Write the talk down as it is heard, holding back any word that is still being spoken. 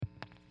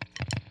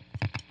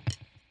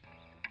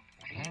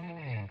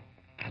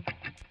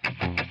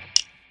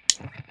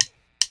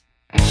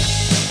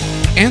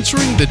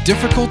Answering the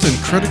difficult and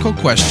critical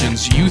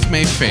questions youth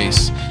may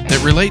face that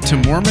relate to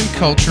Mormon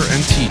culture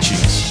and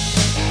teachings.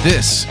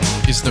 This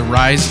is the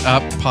Rise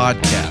Up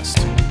Podcast,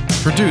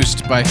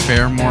 produced by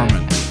Fair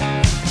Mormon.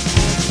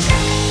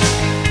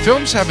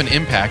 Films have an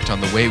impact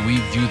on the way we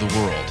view the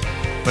world,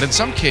 but in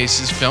some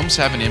cases, films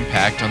have an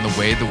impact on the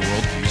way the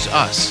world views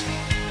us.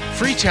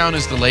 Freetown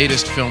is the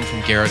latest film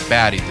from Garrett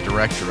Batty, the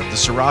director of the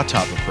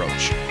Saratov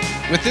Approach.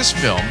 With this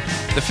film,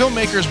 the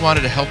filmmakers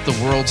wanted to help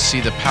the world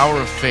see the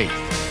power of faith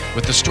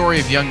with the story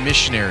of young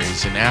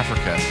missionaries in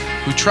Africa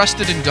who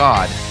trusted in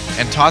God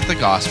and taught the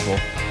gospel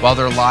while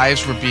their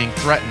lives were being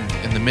threatened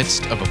in the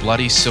midst of a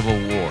bloody civil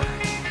war.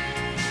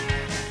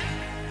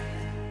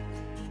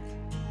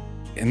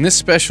 In this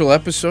special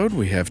episode,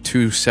 we have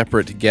two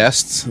separate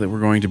guests that we're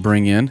going to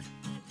bring in.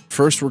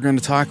 First, we're going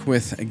to talk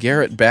with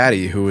Garrett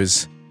Batty, who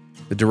is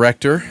the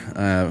director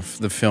of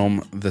the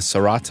film The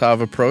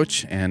Saratov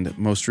Approach, and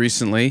most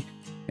recently,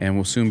 and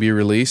will soon be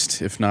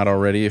released, if not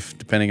already,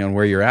 depending on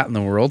where you're at in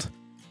the world,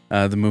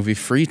 the movie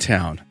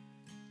Freetown.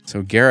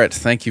 So Garrett,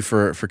 thank you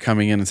for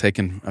coming in and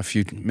taking a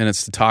few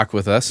minutes to talk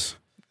with us.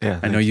 Yeah,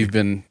 I know you've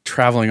been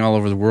traveling all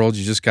over the world.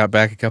 You just got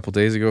back a couple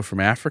days ago from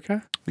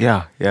Africa?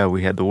 Yeah,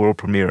 we had the world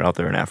premiere out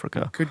there in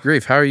Africa. Good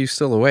grief, how are you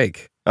still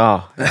awake?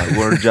 Oh, yeah,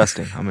 we're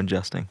adjusting. I'm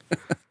adjusting.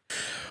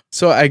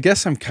 So I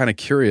guess I'm kind of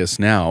curious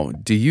now.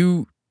 Do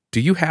you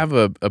have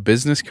a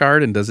business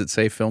card, and does it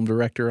say film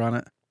director on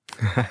it?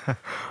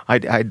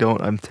 I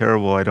don't. I'm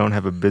terrible. I don't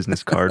have a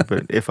business card,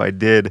 but if I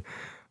did,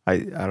 I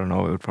don't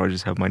know. It would probably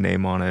just have my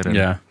name on it. And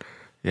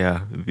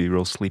yeah, it'd be a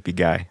real sleepy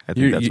guy. I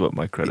think that's what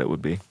my credit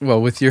would be.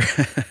 Well, with your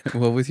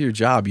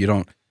job, you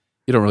don't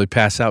really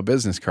pass out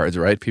business cards,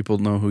 right? People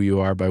know who you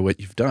are by what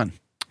you've done.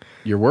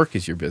 Your work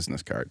is your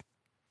business card.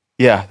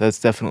 Yeah, that's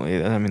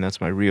definitely. I mean, that's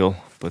my real.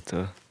 But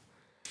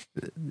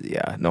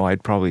yeah, no, I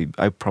probably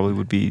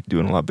would be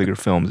doing a lot bigger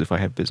films if I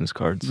had business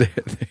cards. There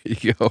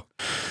you go.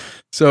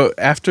 So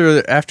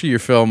after your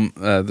film,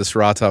 The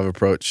Saratov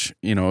Approach,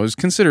 it was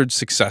considered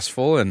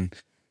successful, and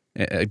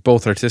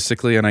both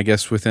artistically and I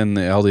guess within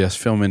the LDS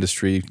film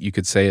industry, you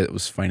could say it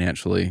was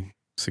financially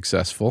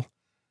successful.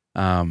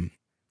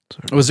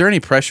 Was there any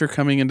pressure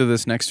coming into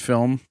this next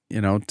film?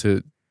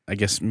 I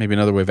guess maybe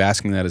another way of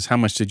asking that is, how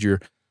much did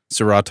your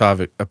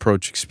Saratov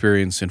Approach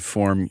experience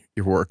inform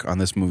your work on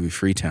this movie,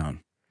 Freetown?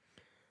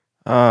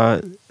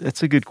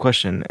 That's a good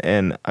question,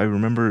 and I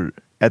remember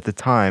at the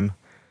time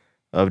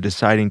of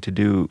deciding to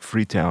do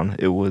Freetown,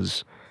 it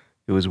was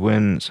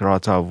when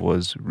Saratov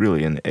was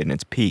really in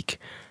its peak.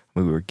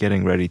 We were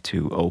getting ready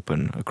to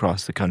open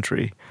across the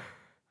country,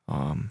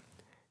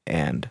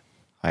 and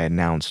I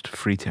announced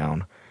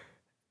Freetown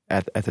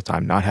at the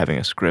time, not having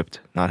a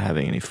script, not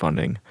having any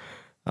funding,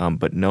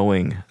 but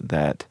knowing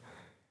that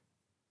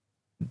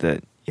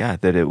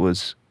it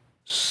was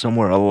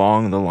somewhere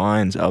along the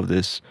lines of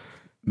this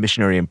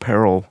missionary in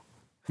peril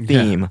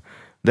theme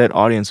that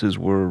audiences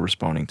were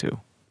responding to.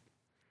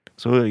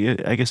 So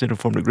I guess it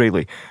informed it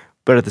greatly.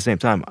 But at the same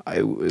time,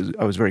 I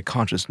was very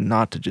conscious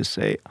not to just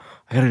say,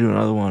 I got to do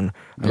another one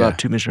about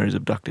two missionaries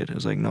abducted. It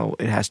was like, no,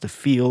 it has to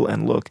feel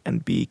and look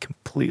and be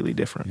completely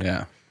different.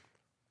 Yeah.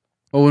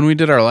 Well, when we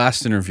did our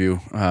last interview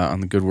on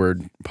the Good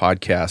Word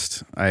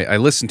podcast, I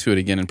listened to it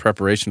again in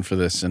preparation for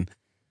this, and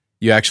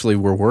you actually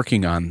were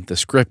working on the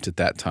script at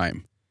that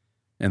time.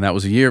 And that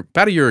was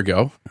about a year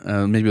ago,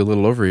 maybe a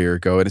little over a year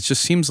ago. And it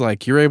just seems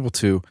like you're able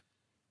to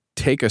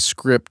take a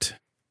script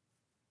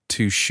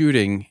to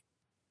shooting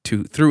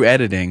through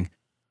editing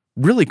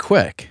really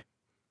quick,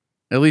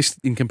 at least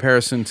in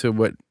comparison to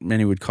what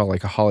many would call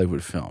like a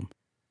Hollywood film.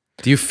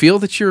 Do you feel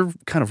that you're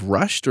kind of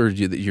rushed, or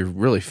that you're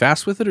really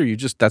fast with it, or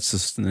that's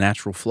just the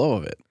natural flow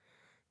of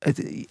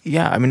it?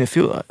 Yeah, I mean,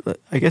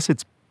 I guess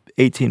it's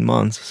 18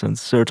 months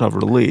since Saratov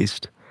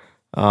released.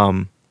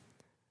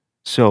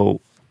 So,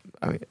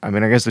 I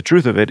mean, I guess the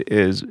truth of it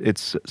is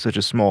it's such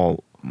a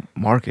small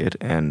market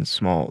and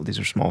these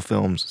are small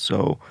films,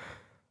 so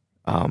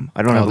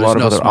I don't have a lot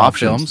of other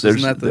options.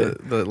 Isn't that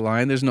the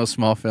line? There's no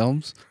small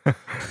films?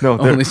 No,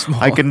 only small.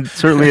 I can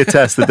certainly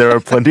attest that there are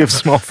plenty of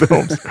small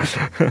films.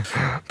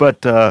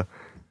 But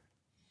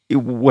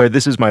where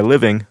this is my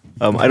living,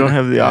 I don't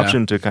have the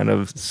option to kind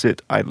of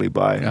sit idly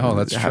by. Oh,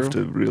 that's true. I have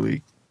to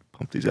really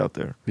pump these out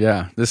there.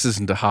 Yeah, this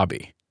isn't a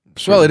hobby.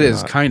 Certainly well, it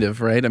is not. Kind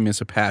of, right? I mean, it's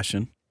a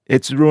passion.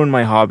 It's ruined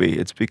my hobby.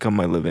 It's become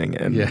my living.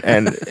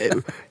 And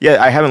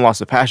I haven't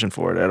lost a passion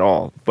for it at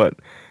all. But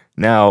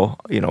now,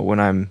 when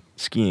I'm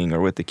skiing or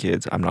with the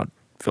kids, I'm not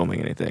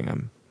filming anything.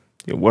 I'm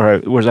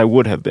whereas I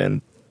would have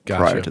been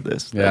prior to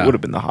this. That would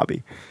have been the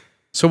hobby.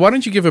 So why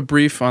don't you give a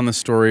brief on the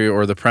story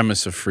or the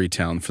premise of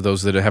Freetown for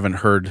those that haven't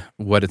heard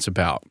what it's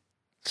about?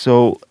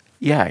 So,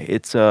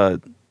 it's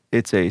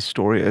a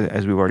story,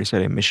 as we've already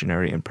said, a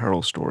missionary in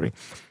peril story.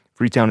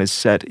 Freetown is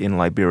set in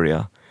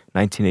Liberia,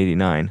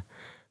 1989.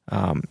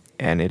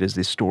 And it is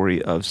the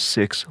story of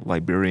 6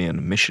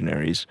 Liberian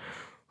missionaries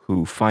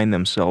who find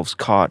themselves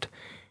caught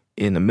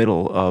in the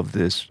middle of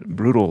this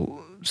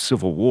brutal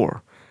civil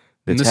war.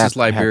 And this is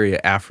Liberia,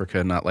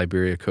 Africa, not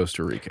Liberia,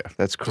 Costa Rica.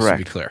 That's correct. Just to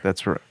be clear.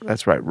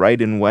 That's right. Right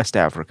in West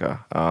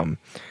Africa.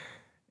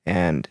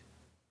 And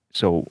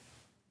so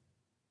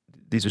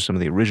these are some of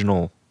the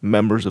original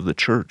members of the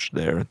church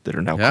there that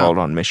are now Yeah. called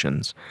on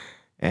missions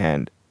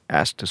and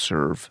asked to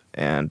serve.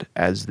 And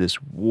as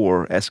this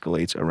war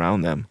escalates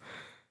around them,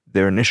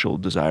 their initial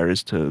desire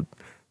is to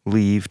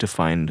leave to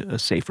find a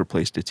safer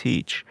place to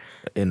teach.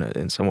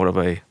 In somewhat of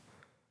a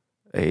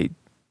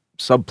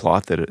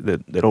subplot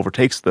that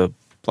overtakes the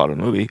plot of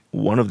the movie,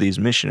 one of these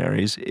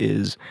missionaries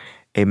is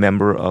a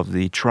member of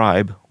the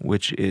tribe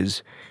which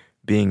is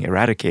being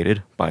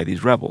eradicated by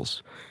these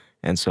rebels.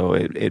 And so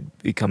it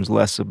becomes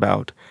less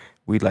about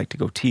we'd like to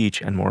go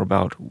teach and more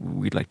about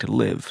we'd like to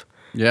live.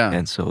 Yeah.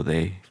 And so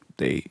they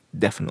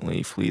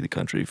definitely flee the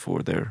country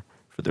for their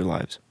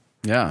lives.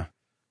 Yeah.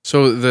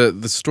 So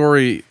the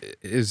story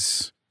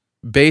is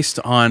based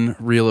on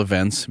real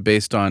events,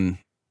 based on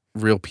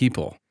real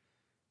people.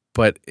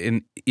 But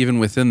even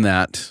within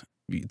that,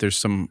 there's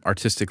some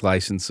artistic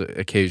license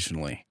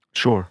occasionally.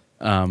 Sure.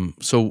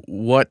 So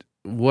what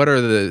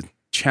are the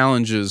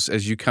challenges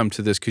as you come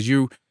to this? Because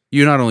you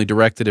not only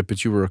directed it,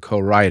 but you were a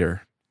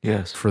co-writer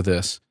Yes. for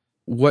this.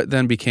 What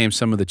then became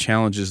some of the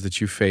challenges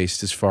that you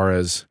faced as far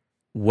as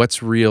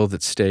what's real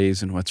that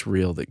stays and what's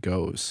real that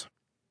goes?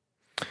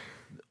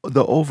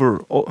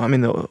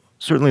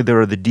 Certainly there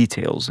are the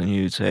details, and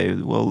you'd say,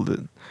 well,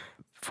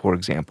 for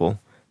example,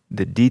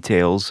 the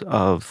details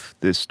of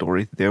this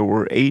story, there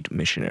were 8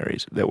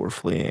 missionaries that were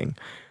fleeing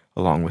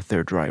along with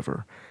their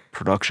driver.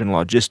 Production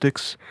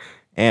logistics,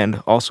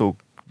 and also,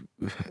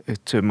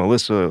 to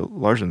Melissa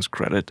Larson's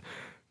credit,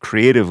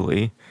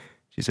 creatively,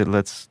 she said,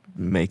 let's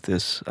make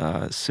this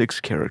 6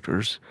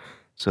 characters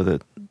so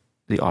that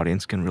the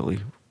audience can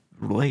really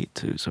relate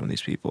to some of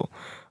these people.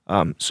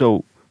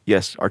 So,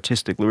 yes,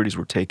 artistic liberties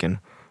were taken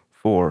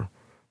for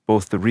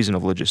both the reason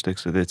of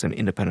logistics, that it's an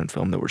independent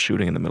film that we're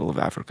shooting in the middle of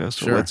Africa,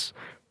 so Sure. let's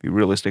be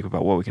realistic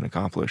about what we can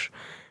accomplish,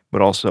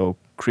 but also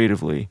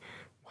creatively,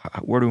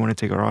 where do we want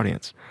to take our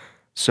audience?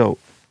 So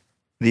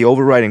the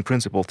overriding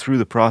principle through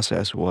the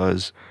process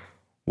was,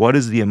 what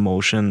is the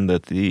emotion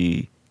that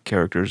the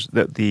characters,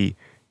 that the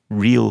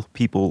real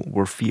people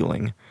were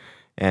feeling?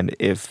 And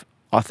if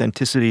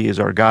authenticity is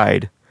our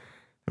guide,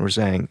 and we're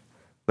saying,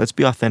 let's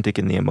be authentic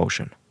in the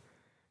emotion.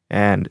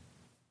 And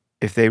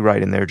if they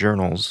write in their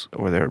journals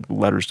or their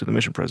letters to the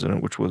mission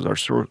president, which was our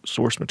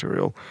source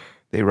material,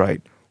 they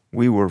write,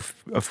 we were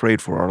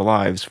afraid for our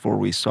lives, for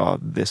we saw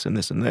this and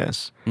this and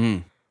this.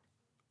 Mm.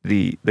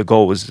 The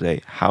goal was to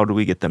say, how do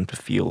we get them to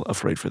feel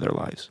afraid for their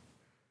lives?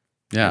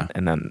 Yeah.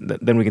 And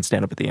then we can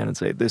stand up at the end and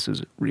say, this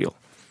is real.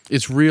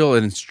 It's real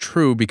and it's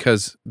true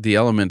because the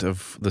element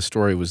of the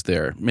story was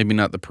there. Maybe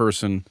not the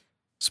person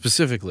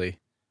specifically,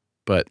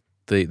 but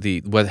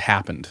the what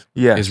happened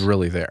is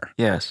really there.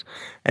 Yes.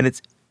 And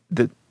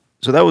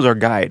so that was our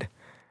guide.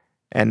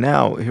 And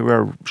now here we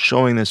are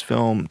showing this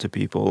film to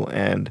people,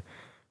 and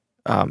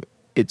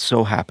it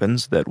so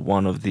happens that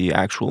one of the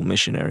actual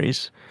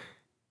missionaries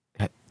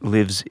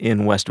lives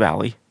in West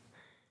Valley,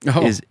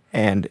 Oh.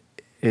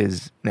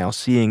 is now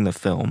seeing the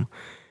film.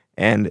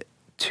 And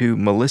to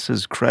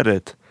Melissa's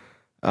credit,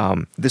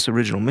 this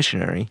original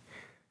missionary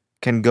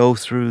can go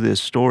through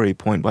this story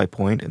point by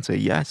point and say,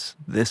 yes,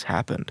 this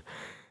happened.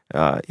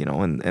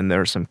 And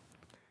there are some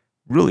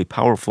really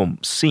powerful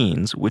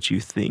scenes which you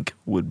think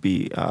would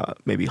be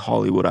maybe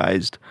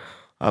Hollywoodized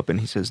up,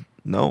 and he says,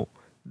 no,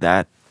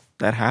 that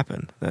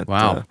happened.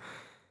 Wow.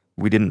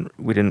 We didn't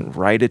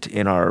write it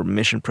in our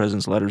mission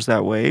presence letters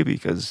that way,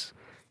 because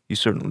you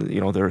certainly,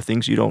 there are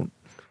things you don't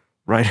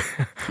write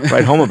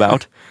home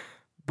about,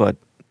 but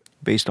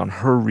based on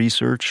her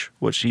research,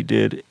 what she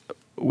did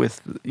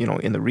with,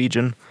 in the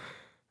region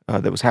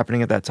that was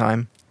happening at that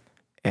time,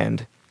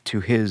 and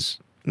to his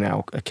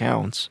now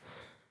accounts,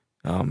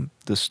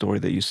 the story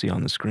that you see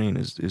on the screen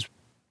is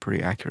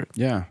pretty accurate.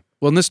 Yeah.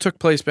 Well, and this took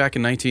place back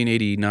in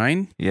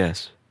 1989.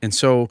 Yes. And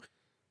so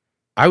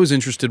I was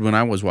interested when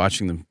I was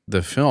watching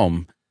the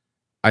film.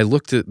 I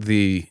looked at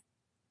the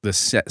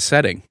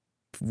setting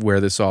where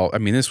this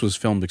was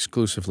filmed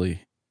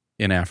exclusively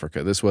in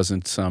Africa. This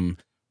wasn't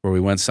where we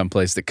went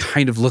someplace that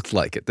kind of looked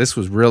like it. This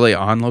was really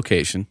on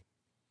location.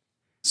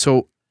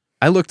 So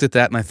I looked at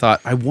that and I thought,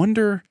 I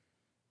wonder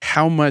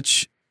how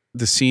much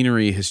the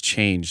scenery has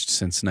changed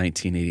since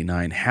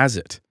 1989. Has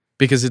it?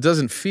 Because it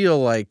doesn't feel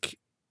like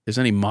there's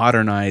any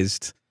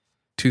modernized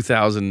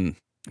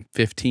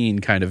 2015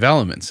 kind of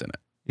elements in it.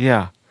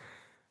 Yeah.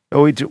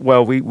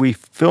 We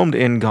filmed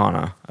in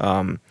Ghana.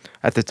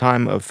 At the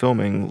time of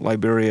filming,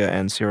 Liberia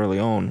and Sierra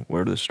Leone,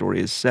 where the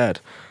story is set,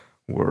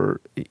 were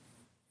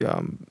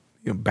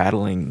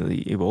battling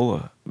the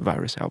Ebola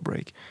virus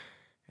outbreak.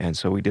 And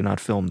so we did not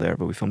film there,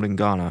 but we filmed in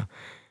Ghana.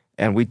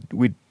 And we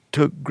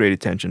took great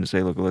attention to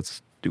say, look,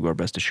 let's do our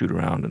best to shoot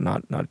around and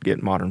not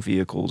get modern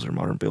vehicles or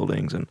modern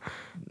buildings and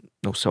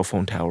no cell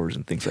phone towers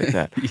and things like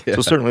that. Yeah.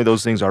 So certainly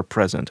those things are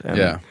present. And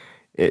Yeah.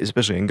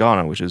 especially in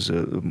Ghana, which is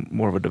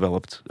more of a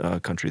developed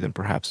country than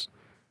perhaps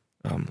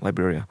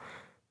Liberia.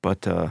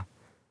 But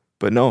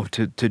no,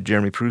 to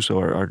Jeremy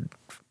Prusso, our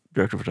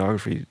director of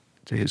photography,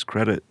 to his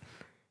credit,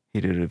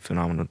 he did a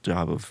phenomenal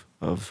job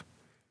of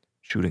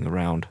shooting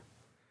around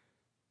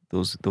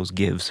those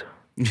gives.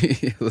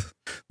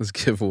 Those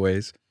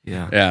giveaways.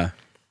 Yeah. Yeah.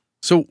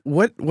 So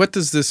what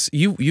does this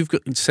you've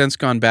since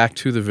gone back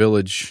to the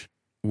village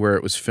where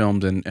it was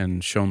filmed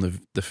and shown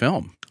the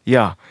film?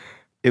 Yeah.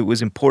 It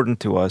was important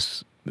to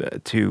us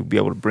to be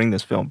able to bring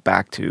this film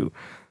back to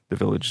the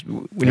village.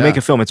 When you make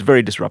a film, it's a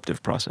very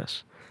disruptive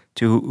process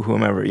to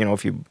whomever,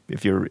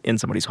 if you're in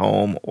somebody's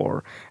home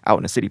or out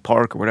in a city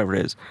park or whatever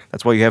it is.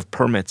 That's why you have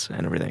permits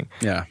and everything.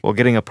 Yeah. Well,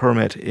 getting a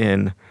permit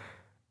in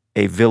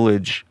a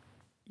village,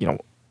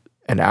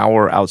 an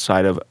hour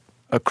outside of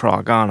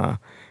Accra, Ghana,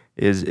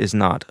 is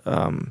not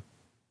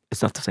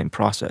it's not the same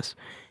process.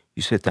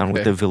 You sit down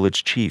with the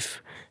village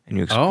chief and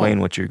you explain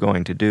what you're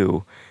going to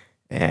do,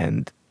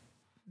 and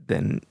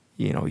then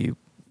you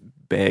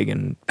beg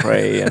and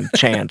pray and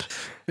chant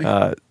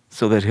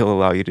so that he'll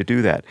allow you to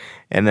do that.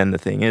 And then the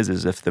thing is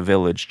if the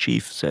village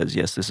chief says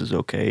yes, this is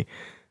okay,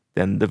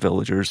 then the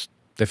villagers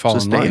they fall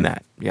in line.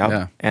 that.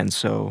 Yeah. And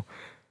so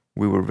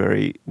we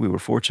were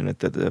fortunate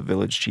that the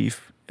village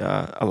chief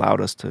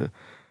allowed us to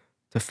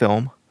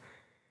film.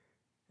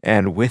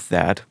 And with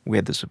that, we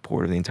had the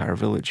support of the entire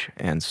village.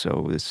 And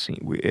so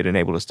it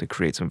enabled us to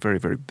create some very,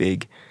 very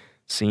big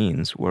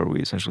scenes where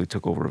we essentially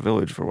took over a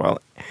village for a while.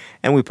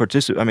 And we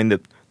participated. I mean,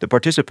 the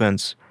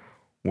participants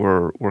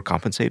were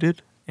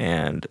compensated,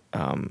 and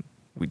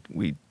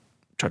we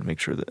tried to make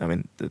sure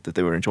that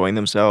they were enjoying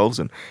themselves.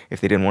 And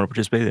if they didn't want to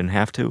participate, they didn't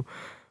have to.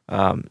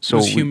 So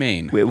it was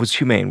humane. It was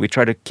humane. We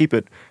tried to keep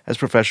it as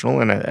professional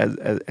and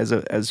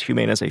as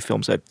humane as a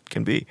film set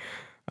can be.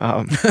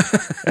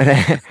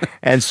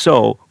 And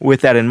so,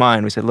 with that in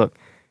mind, we said, look,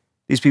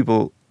 these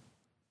people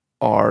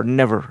are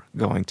never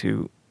going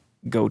to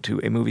go to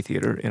a movie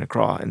theater in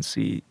Accra and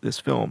see this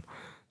film.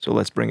 So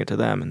let's bring it to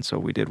them. And so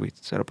we did. We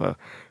set up a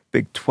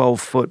big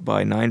 12-foot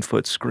by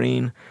 9-foot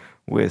screen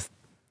with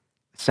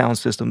sound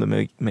system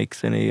that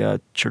makes any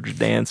church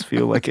dance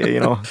feel like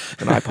an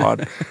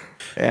iPod.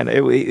 And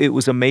it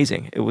was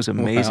amazing. It was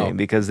amazing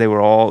because they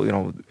were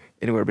all,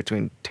 anywhere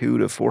between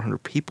 200 to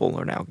 400 people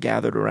are now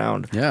gathered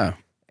around. Yeah.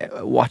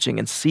 Watching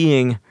and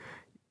seeing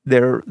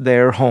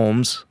their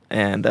homes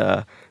and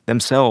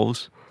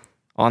themselves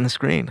on the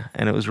screen,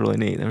 and it was really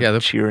neat. They were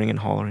cheering and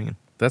hollering.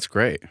 That's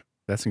great.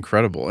 That's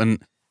incredible.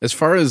 And as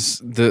far as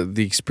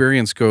the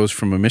experience goes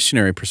from a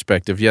missionary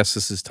perspective, yes,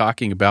 this is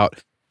talking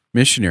about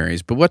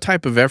missionaries, but what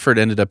type of effort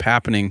ended up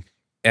happening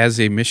as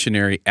a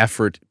missionary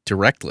effort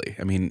directly?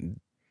 I mean,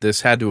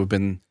 this had to have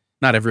been,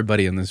 not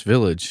everybody in this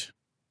village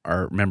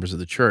are members of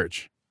the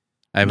church.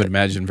 I would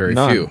imagine very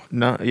few.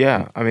 No,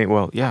 yeah. I mean,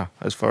 well, yeah,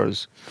 as far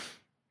as...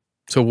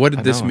 So what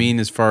did this mean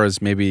as far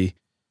as maybe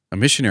a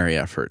missionary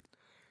effort?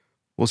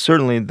 Well,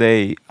 certainly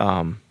they,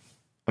 on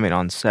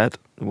set,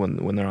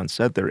 when they're on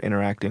set, they're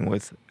interacting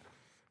with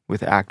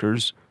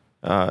actors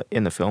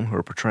in the film who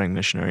are portraying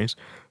missionaries,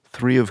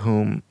 3 of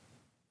whom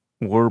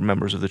were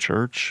members of the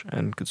church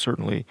and could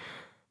certainly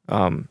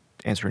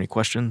answer any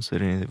questions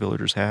that any of the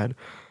villagers had.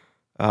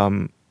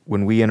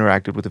 When we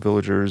interacted with the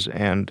villagers,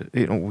 and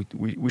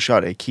we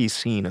shot a key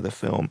scene of the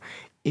film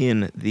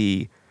in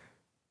the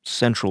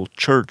central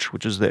church,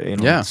 which is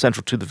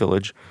central to the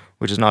village,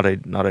 which is not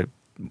a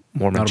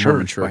Mormon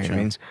church by any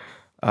means,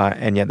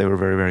 and yet they were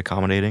very, very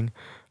accommodating.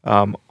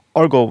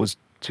 Our goal was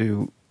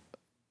to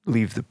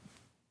leave the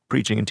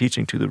preaching and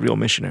teaching to the real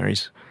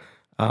missionaries,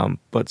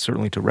 but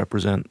certainly to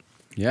represent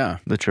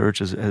the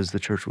church as the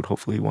church would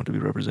hopefully want to be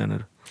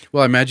represented.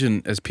 Well, I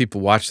imagine as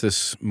people watch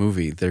this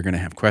movie, they're going to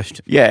have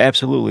questions. Yeah,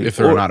 absolutely. If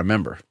they're not a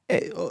member.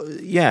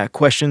 Yeah,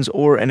 questions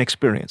or an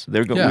experience.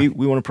 We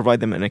want to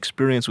provide them an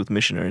experience with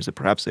missionaries that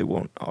perhaps they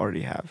won't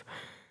already have.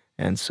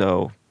 And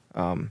so...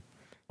 you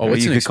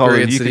could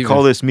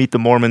call this Meet the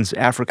Mormons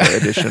Africa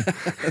edition.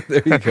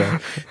 There you go.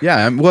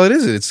 Yeah, well, it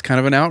is. It's kind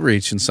of an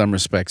outreach in some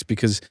respects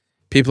because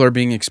people are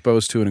being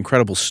exposed to an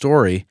incredible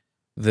story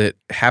that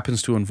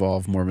happens to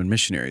involve Mormon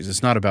missionaries.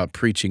 It's not about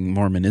preaching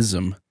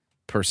Mormonism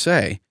per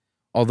se,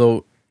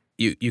 although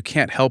you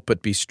can't help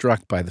but be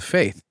struck by the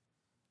faith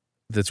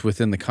that's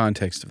within the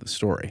context of the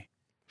story.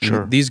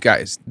 Sure. These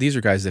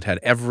are guys that had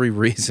every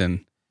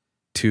reason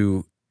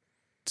to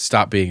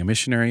stop being a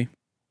missionary,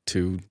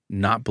 to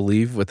not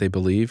believe what they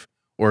believe,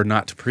 or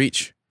not to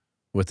preach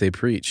what they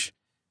preach.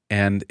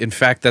 And in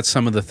fact, that's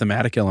some of the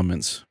thematic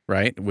elements,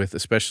 right? With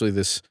especially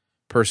this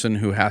person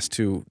who has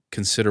to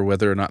consider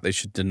whether or not they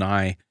should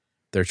deny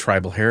their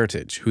tribal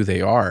heritage, who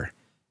they are,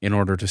 in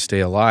order to stay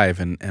alive,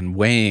 and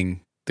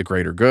weighing the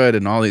greater good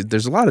and all these.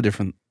 There's a lot of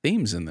different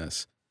themes in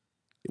this.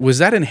 Was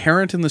that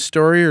inherent in the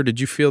story, or did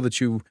you feel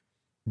that you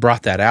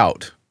brought that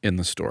out in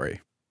the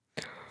story?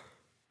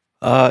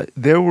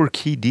 There were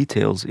key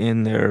details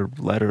in their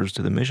letters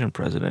to the mission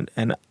president,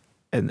 and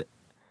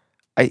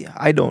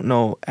I don't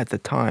know at the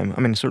time.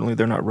 I mean, certainly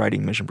they're not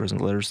writing mission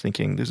president letters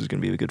thinking this is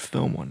going to be a good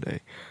film one day.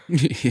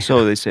 Yeah.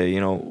 So they say,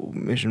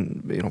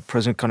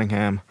 President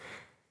Cunningham,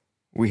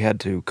 we had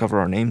to cover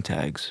our name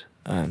tags,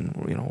 and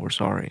we're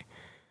sorry.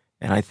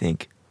 And I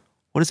think,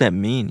 what does that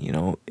mean?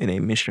 In a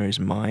missionary's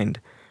mind,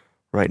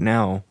 right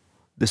now,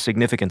 the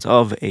significance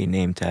of a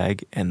name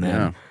tag, and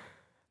then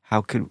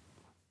how could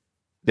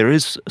there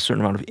is a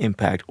certain amount of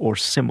impact or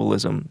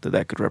symbolism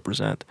that could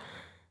represent.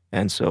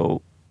 And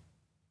so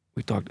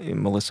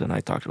Melissa and I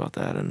talked about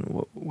that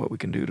and what we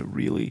can do to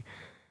really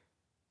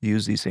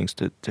use these things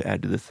to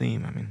add to the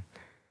theme. I mean,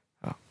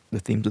 the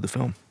themes of the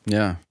film.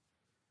 Yeah.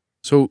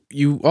 So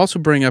you also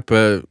bring up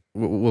what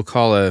we'll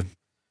call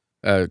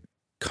a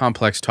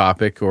complex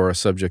topic or a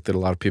subject that a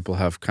lot of people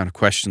have kind of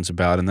questions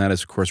about, and that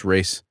is, of course,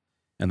 race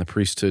and the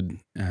priesthood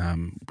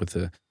with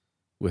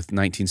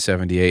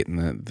 1978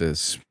 and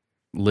this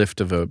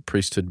lift of a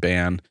priesthood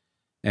ban,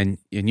 and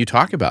you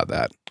talk about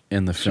that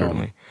in the film.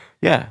 Certainly.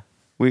 Yeah,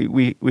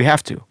 we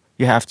have to.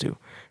 You have to,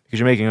 because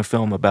you're making a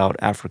film about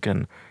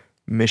African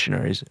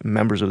missionaries,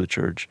 members of the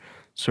church.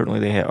 Certainly,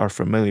 they are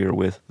familiar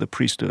with the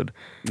priesthood.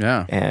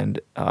 Yeah. And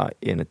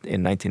in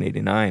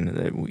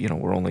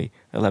 1989, we're only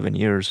 11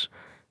 years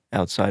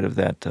outside of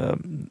that,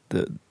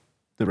 the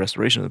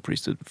restoration of the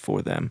priesthood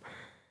for them,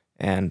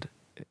 and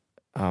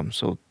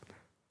so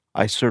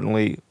I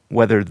certainly,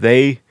 whether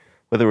it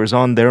was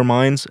on their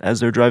minds as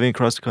they're driving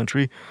across the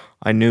country,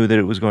 I knew that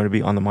it was going to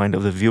be on the mind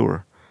of the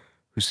viewer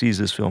who sees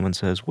this film and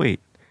says,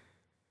 "Wait,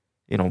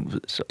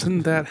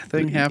 didn't that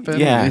thing happen?"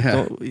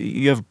 Yeah.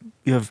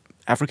 You have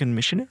African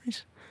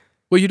missionaries?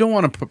 Well, you don't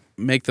want to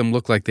make them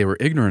look like they were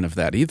ignorant of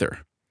that either,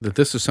 that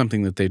this is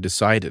something that they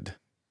decided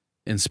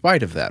in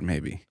spite of that,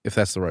 maybe, if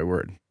that's the right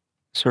word.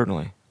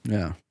 Certainly.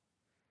 Yeah.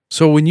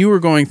 So when you were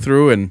going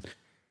through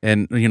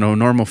and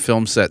normal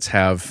film sets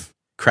have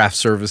craft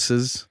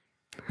services,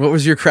 what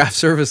was your craft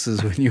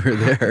services when you were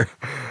there?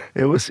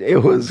 It was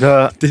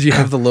Did you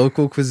have the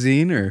local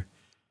cuisine or?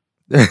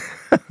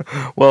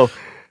 Well,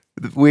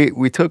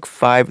 we took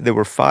 5. There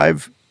were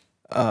 5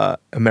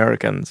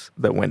 Americans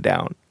that went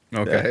down.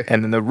 Okay.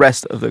 And then the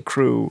rest of the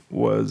crew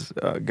was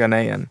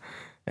Ghanaian,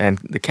 and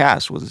the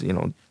cast was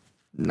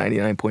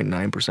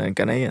 99.9%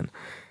 Ghanaian.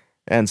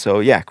 And so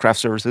yeah, craft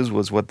services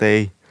was what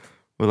they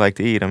would like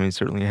to eat. I mean,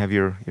 certainly you have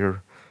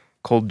your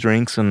cold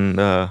drinks and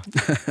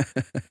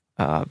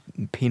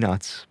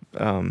peanuts.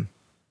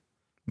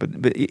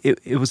 But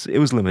it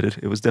was limited.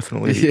 It was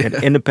definitely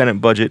an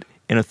independent budget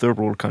in a third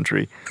world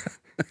country.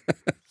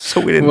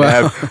 So we didn't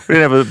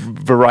have a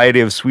variety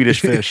of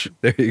Swedish fish.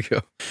 There you go.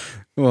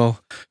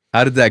 Well,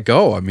 how did that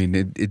go? I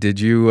mean, did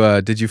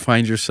you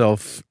find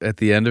yourself at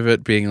the end of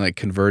it being like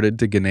converted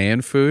to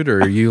Ghanaian food, or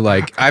are you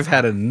like, I've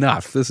had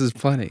enough, this is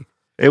plenty?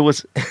 It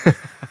was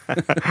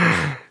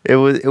it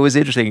was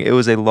interesting. It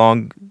was a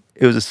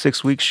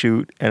 6-week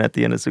shoot, and at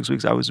the end of 6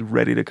 weeks, I was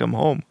ready to come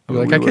home.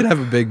 I could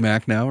have a Big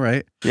Mac now,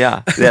 right?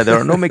 Yeah. There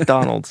are no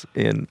McDonald's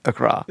in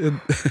Accra.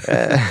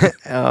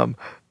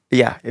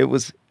 Yeah, it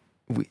was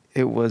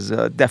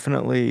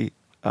definitely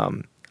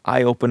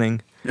eye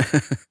opening,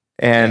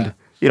 and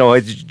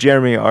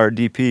Jeremy, our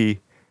DP,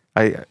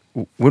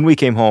 when we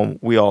came home,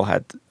 we all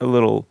had a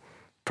little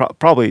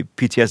probably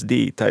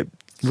PTSD type.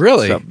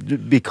 Really? Stuff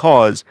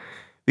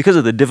because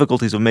of the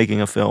difficulties of making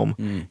a film,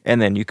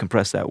 and then you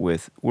compress that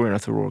with, we're in a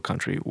third world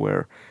country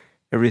where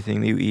everything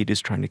that you eat is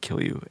trying to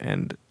kill you,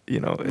 and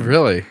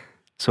Really?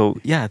 So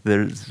yeah,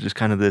 there's just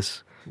kind of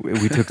this.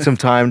 We took some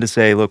time to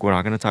say, look, we're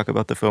not going to talk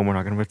about the film. We're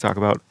not going to talk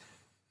about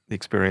the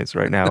experience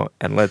right now,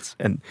 and let's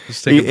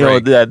just take a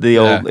break.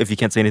 Old, if you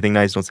can't say anything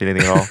nice, don't say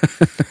anything at all.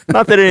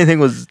 Not that anything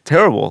was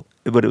terrible,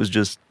 but it was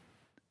just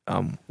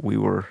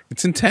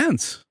It's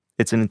intense.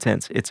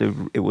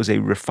 It was a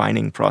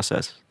refining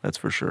process, that's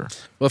for sure.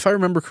 Well, if I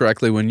remember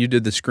correctly, when you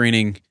did the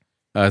screening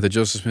at the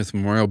Joseph Smith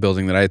Memorial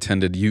Building that I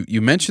attended,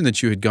 you mentioned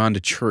that you had gone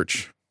to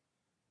church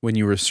when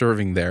you were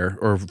serving there,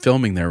 or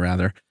filming there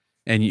rather,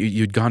 and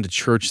you'd gone to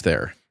church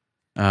there.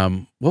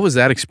 What was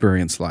that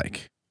experience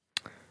like?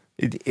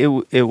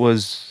 It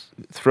was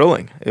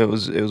thrilling. It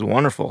was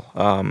wonderful.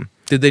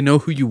 Did they know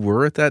who you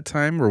were at that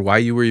time, or why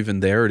you were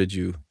even there, or did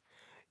you?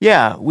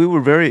 Yeah, we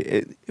were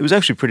it was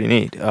actually pretty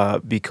neat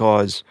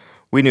because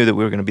we knew that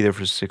we were going to be there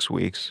for 6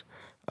 weeks,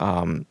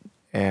 and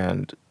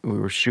we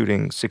were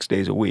shooting 6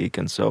 days a week,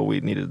 and so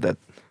we needed that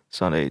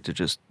Sunday to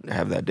just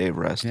have that day of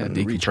rest and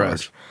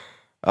recharge.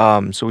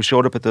 So we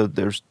showed up at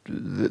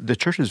the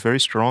church is very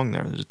strong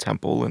there. There's a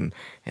temple and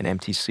an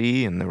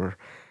MTC, and there were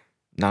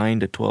 9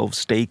 to 12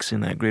 stakes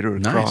in that greater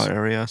Accra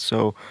area.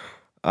 So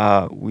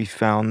we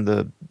found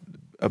a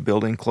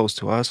building close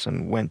to us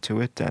and went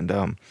to it,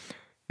 and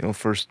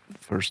first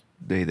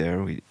day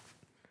there,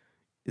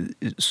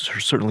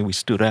 certainly we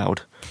stood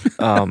out.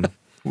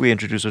 We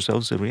introduced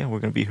ourselves, said, "Yeah, we're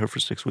going to be here for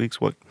 6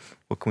 weeks. What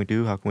can we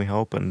do? How can we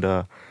help?" And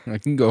I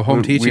can go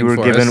home teaching.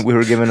 We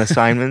were given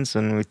assignments,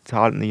 and we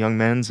taught in the young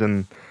men's,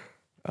 and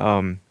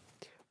it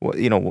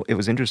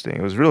was interesting.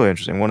 It was really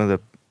interesting. One of the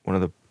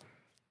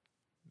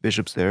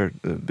bishops there,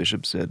 the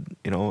bishop said,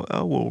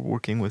 we're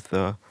working with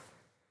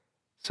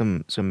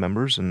some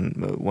members,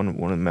 and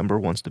one member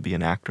wants to be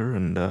an actor,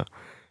 and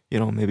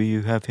maybe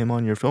you have him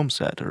on your film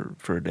set or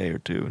for a day or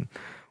two. And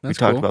we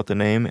talked about the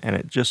name, and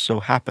it just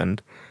so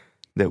happened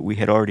that we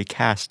had already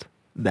cast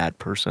that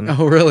person.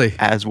 Oh, really?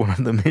 As one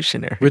of the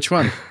missionaries. Which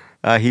one?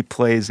 He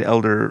plays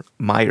Elder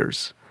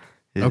Myers.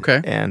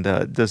 Okay. And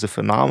does a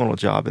phenomenal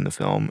job in the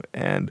film.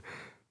 And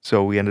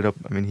So we ended up.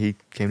 I mean, he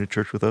came to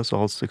church with us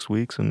all 6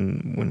 weeks,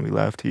 and when we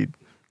left, he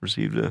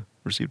received a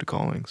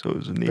calling. So it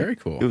was a neat. Very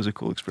cool. It was a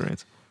cool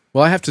experience.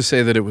 Well, I have to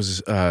say that it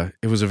was a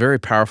very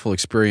powerful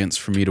experience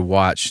for me to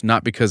watch,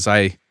 not because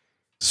I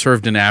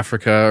served in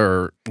Africa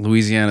or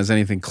Louisiana is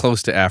anything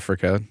close to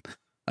Africa,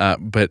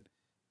 but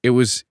it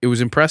was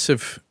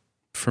impressive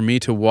for me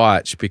to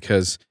watch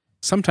because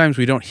sometimes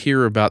we don't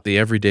hear about the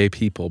everyday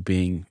people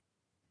being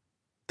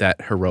that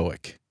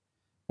heroic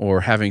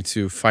or having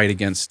to fight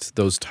against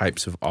those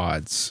types of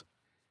odds.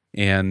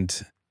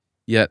 And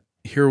yet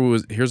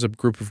here's a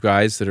group of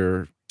guys that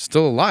are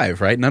still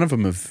alive, right? None of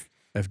them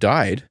have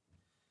died.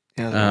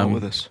 Yeah, they're all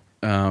with us.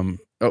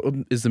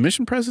 Is the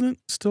mission president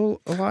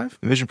still alive?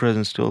 The mission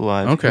president's still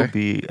alive. Okay. He'll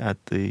be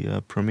at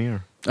the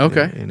premiere.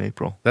 Okay. In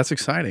April. That's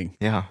exciting.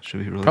 Yeah, should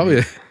be really Probably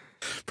neat.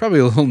 probably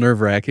a little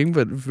nerve-wracking,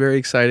 but very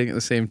exciting at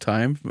the same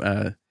time.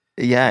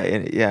 Yeah,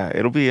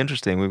 it'll be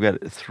interesting. We've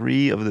got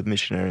 3 of the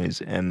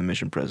missionaries and the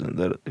mission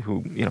president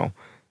who they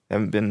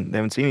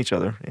haven't seen each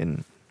other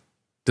in.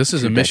 This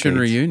is 2 a mission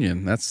decades.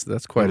 reunion. That's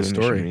quite a Mission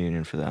story.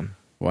 reunion for them.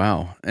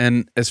 Wow.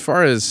 And as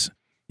far as,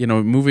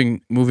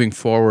 moving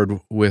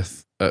forward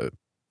with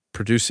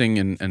producing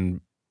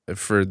and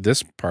for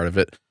this part of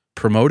it,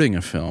 promoting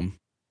a film,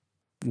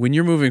 when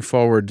you're moving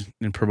forward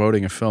in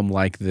promoting a film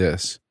like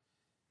this,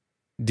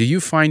 do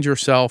you find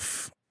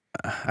yourself,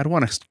 I don't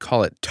want to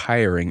call it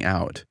tiring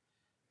out,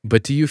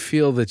 but do you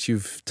feel that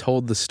you've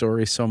told the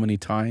story so many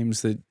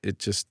times that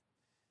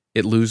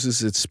it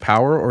loses its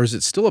power, or is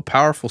it still a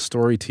powerful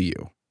story to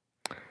you?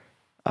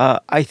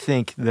 I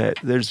think that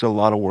there's a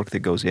lot of work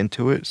that goes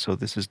into it, so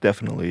this is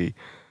definitely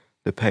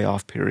the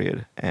payoff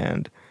period.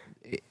 And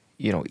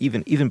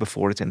even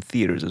before it's in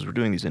theaters, as we're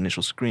doing these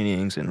initial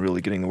screenings and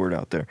really getting the word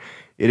out there,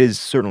 it is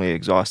certainly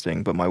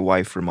exhausting. But my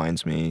wife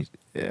reminds me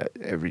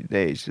every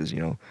day. She says,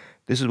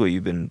 this is what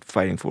you've been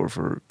fighting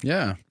for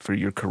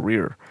your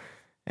career,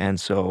 and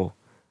so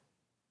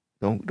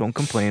don't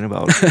complain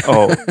about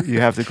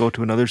you have to go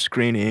to another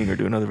screening or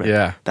do another.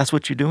 Yeah, that's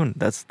what you're doing.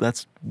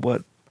 That's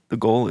what the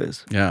goal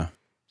is. Yeah.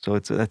 So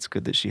that's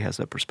good that she has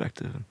that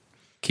perspective.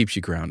 Keeps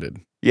you grounded.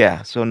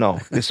 Yeah. So no.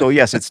 So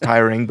yes, it's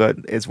tiring, but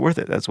it's worth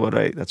it. That's what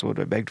I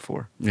begged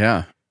for.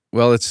 Yeah.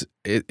 Well, it's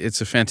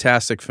a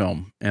fantastic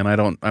film, and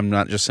I'm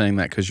not just saying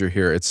that because you're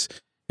here. It's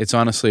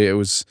honestly, it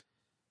was,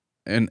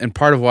 and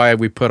part of why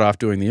we put off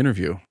doing the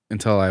interview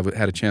until I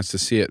had a chance to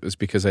see it was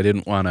because I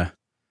didn't want to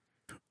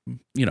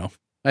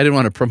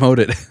promote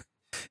it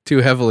too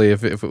heavily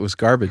if it was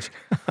garbage.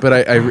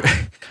 But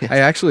I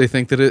actually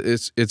think that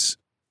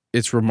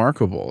it's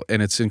remarkable,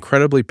 and it's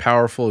incredibly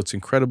powerful. It's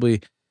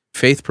incredibly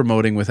faith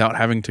promoting without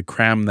having to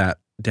cram that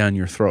down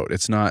your throat.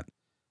 It's not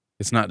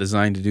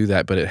designed to do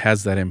that, but it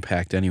has that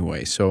impact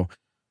anyway. So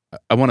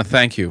I want to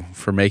thank you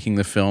for making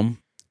the film,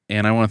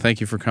 and I want to thank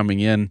you for coming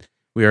in.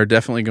 We are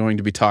definitely going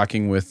to be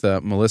talking with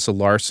Melissa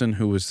Larson,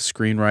 who was the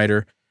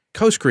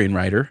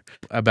co-screenwriter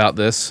about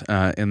this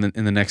in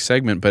the next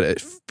segment.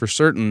 But for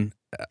certain,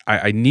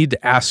 I need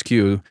to ask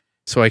you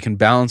so I can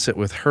balance it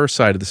with her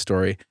side of the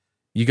story.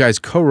 You guys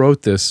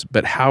co-wrote this,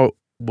 but how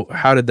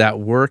did that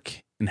work,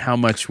 and how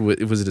much was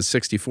it a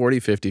 60-40,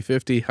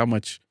 50-50? How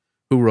much?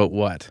 Who wrote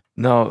what?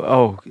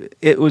 No,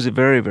 it was a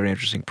very, very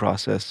interesting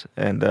process,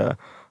 and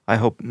I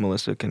hope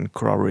Melissa can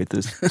corroborate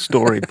this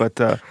story.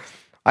 But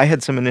I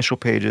had some initial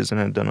pages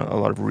and had done a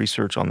lot of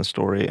research on the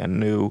story and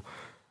knew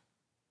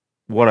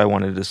what I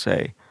wanted to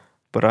say,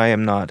 but I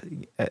am not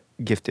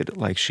gifted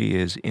like she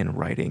is in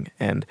writing.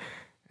 And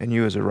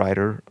you as a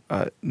writer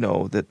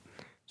know that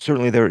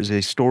certainly there is a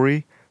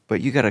story,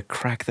 but you got to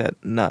crack that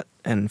nut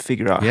and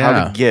figure out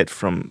how to get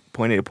from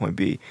point A to point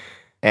B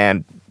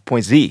and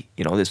point Z,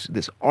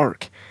 this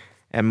arc.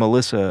 And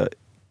Melissa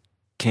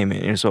came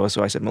in, and so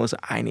I said, Melissa,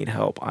 I need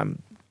help.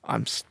 I'm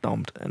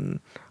stumped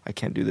and I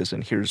can't do this.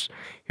 And here's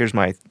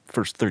my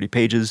first 30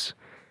 pages.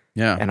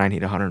 Yeah. And I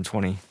need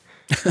 120.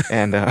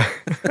 And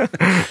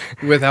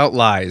without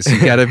lies,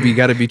 you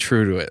gotta be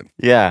true to it.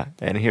 Yeah.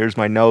 And here's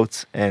my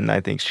notes. And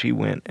I think she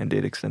went and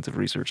did extensive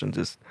research and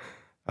just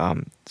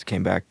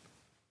came back.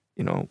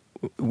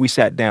 We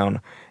sat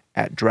down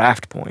at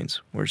draft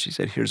points where she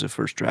said, here's a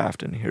first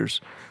draft and here's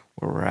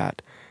where we're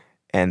at.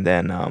 And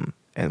then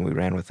and we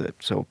ran with it.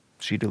 So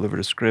she delivered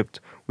a script.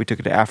 We took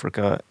it to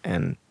Africa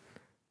and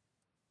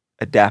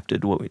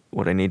adapted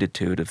what I needed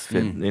to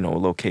fit,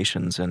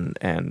 locations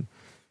and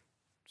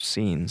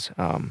scenes.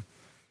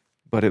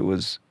 But it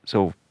was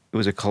a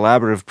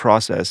collaborative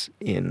process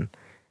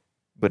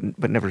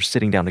but never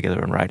sitting down together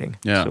and writing.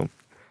 Yeah. So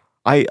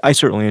I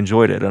certainly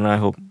enjoyed it, and I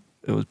hope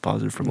it was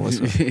positive for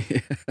Melissa.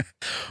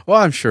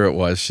 Well, I'm sure it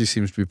was. She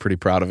seems to be pretty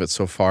proud of it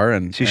so far,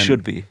 and she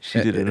should be.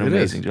 She did an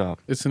amazing job.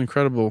 It's an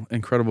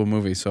incredible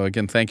movie. So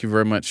again, thank you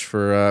very much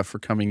for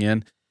coming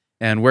in.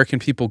 And where can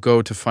people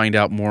go to find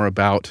out more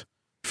about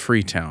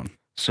Freetown?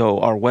 So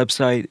our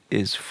website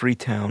is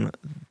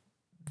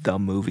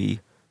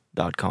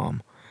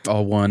freetownthemovie.com.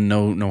 All one,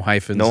 no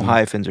hyphens. No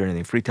hyphens or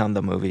anything. Freetown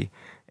the Movie.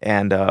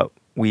 And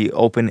we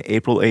open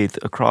April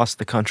 8th across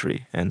the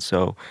country. And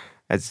so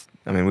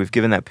we've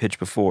given that pitch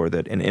before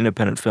that an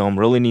independent film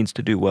really needs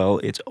to do well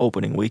its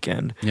opening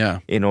weekend Yeah.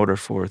 in order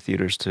for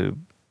theaters to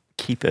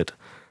keep it.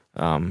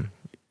 And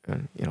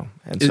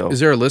so Is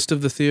there a list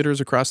of the theaters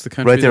across the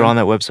country? right there then? on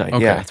that website,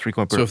 Okay. yeah, Three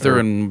Coin. So if they're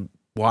in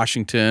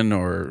Washington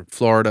or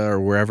Florida or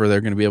wherever,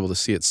 they're going to be able to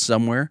see it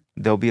somewhere?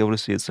 they'll be able to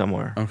see it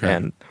somewhere. Okay.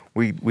 And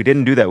we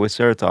didn't do that with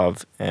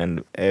Saratov,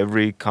 and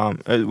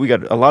we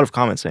got a lot of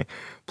comments saying,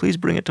 please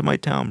bring it to my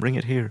town, bring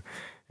it here.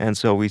 And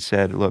so we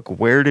said, look,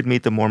 where did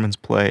Meet the Mormons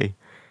play?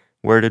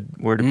 Where did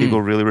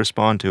people really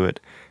respond to it?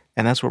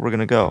 And that's where we're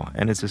going to go.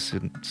 And it's a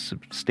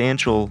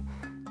substantial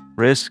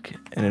risk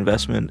and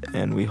investment,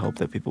 and we hope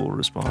that people will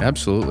respond.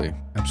 Absolutely.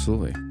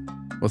 Absolutely.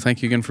 Well,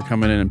 thank you again for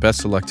coming in, and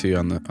best of luck to you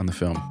on the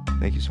film.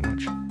 Thank you so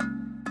much.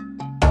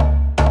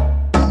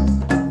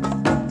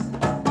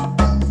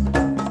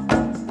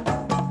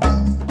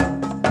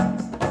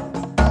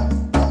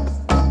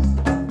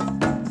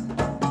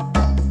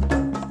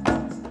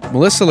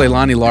 Melissa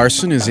Leilani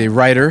Larson is a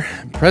writer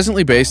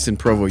presently based in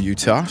Provo,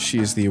 Utah. She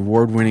is the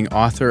award-winning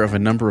author of a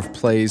number of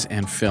plays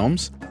and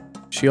films.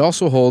 She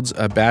also holds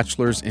a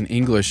bachelor's in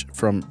English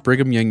from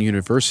Brigham Young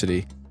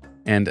University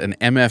and an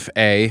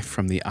MFA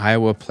from the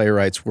Iowa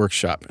Playwrights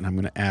Workshop. And I'm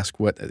going to ask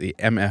what the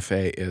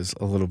MFA is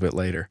a little bit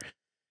later.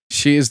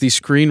 She is the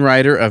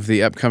screenwriter of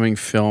the upcoming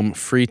film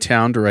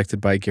Freetown, directed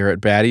by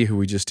Garrett Batty, who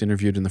we just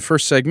interviewed in the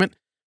first segment.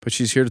 But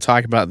she's here to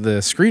talk about the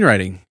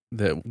screenwriting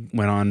that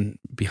went on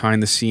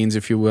behind the scenes,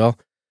 if you will,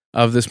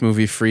 of this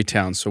movie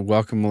Freetown. So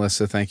welcome,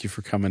 Melissa. Thank you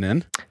for coming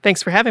in.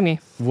 Thanks for having me.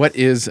 What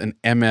is an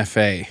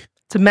MFA?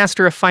 It's a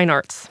Master of Fine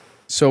Arts.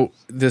 So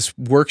this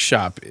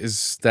workshop,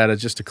 is that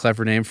just a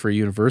clever name for a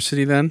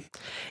university then?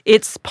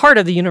 It's part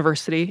of the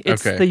university.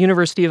 It's Okay. the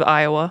University of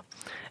Iowa.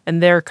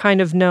 And they're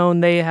kind of known,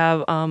 they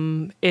have,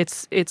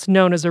 it's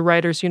known as a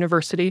writer's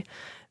university.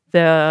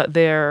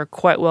 They're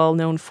quite well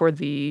known for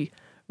the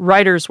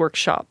Writer's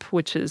Workshop,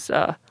 which is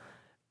a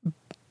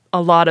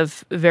lot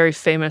of very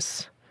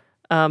famous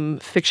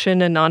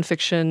fiction and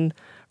nonfiction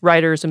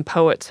writers and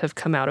poets have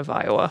come out of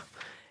Iowa.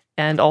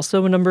 And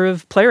also a number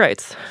of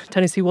playwrights.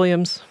 Tennessee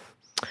Williams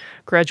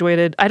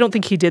graduated. I don't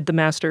think he did the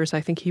master's.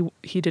 I think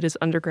he did his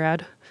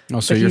undergrad. Oh,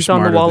 so But you're he's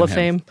on the smarter Wall than of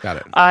him. Fame. Got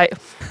it.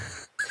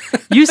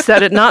 You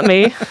said it, not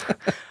me.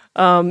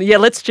 Yeah,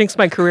 let's jinx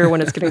my career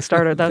when it's getting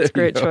started. That's a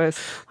great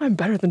choice. I'm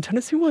better than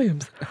Tennessee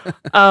Williams.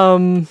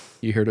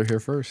 You heard it here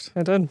first.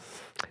 I did.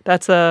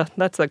 That's a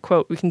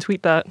quote. We can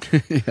tweet that.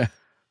 Yeah.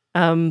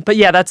 But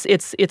yeah,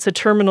 it's a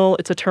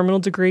terminal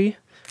degree.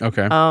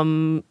 Okay.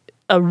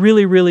 A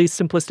really, really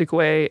simplistic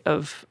way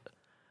of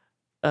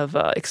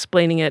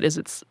explaining it is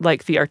it's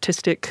like the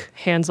artistic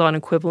hands-on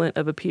equivalent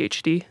of a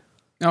PhD.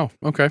 Oh,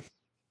 okay.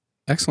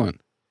 Excellent.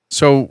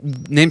 So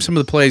name some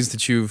of the plays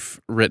that you've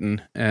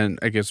written, and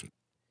I guess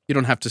you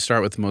don't have to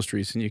start with the most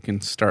recent. You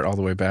can start all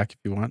the way back if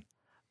you want.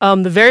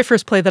 The very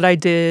first play that I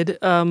did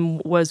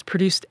was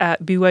produced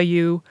at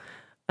BYU.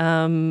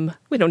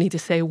 We don't need to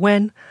say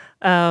when,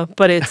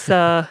 but it's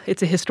a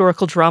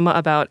historical drama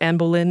about Anne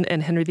Boleyn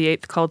and Henry VIII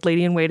called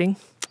Lady in Waiting.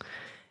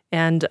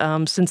 And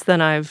since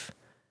then, I've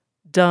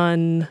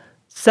done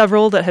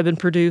several that have been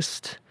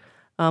produced.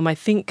 I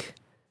think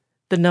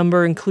the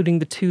number, including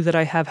the two that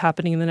I have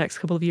happening in the next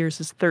couple of years,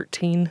 is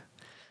 13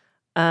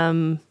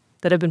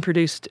 that have been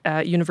produced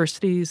at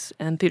universities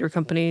and theater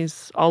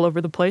companies all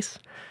over the place.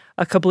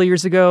 A couple of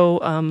years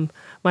ago,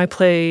 my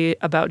play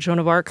about Joan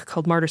of Arc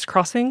called Martyr's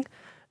Crossing,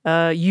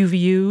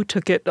 UVU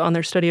took it on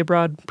their study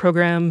abroad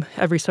program.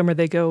 Every summer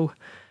they go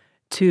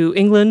to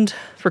England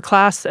for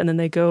class, and then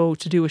they go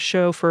to do a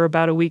show for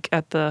about a week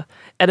at the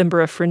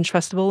Edinburgh Fringe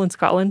Festival in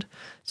Scotland.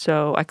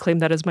 So I claimed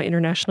that as my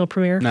international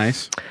premiere.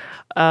 Nice.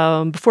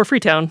 Before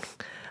Freetown.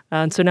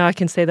 And so now I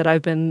can say that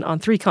I've been on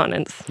 3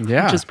 continents,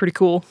 Yeah. which is pretty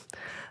cool.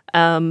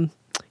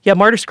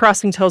 Martyr's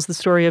Crossing tells the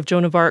story of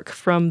Joan of Arc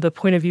from the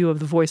point of view of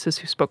the voices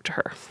who spoke to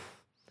her.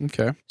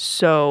 Okay.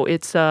 So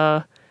it's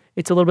a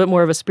little bit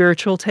more of a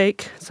spiritual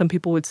take. Some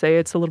people would say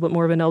it's a little bit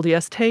more of an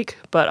LDS take,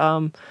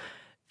 but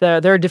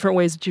there are different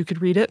ways that you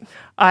could read it.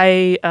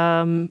 I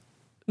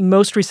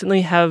most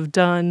recently have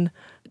done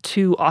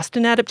 2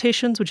 Austen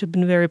adaptations, which have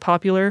been very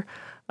popular.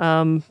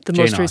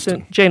 Most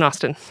recent, Jane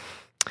Austen.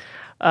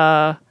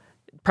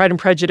 Pride and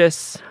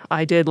Prejudice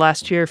I did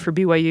last year for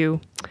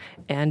BYU,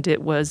 and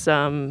it was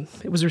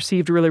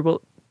received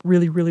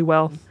really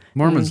well.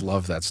 Mormons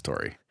love that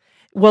story.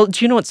 Well,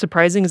 do you know what's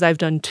surprising is I've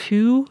done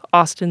 2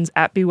 Austens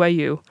at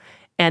BYU,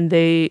 and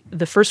the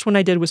first one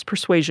I did was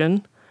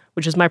Persuasion,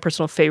 which is my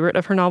personal favorite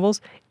of her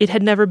novels. It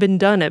had never been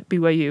done at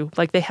BYU.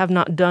 Like, they have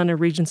not done a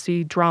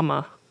Regency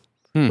drama,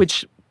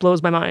 which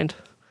blows my mind.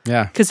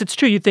 Yeah. Because it's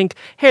true, you think,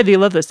 hey, they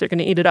love this, they're going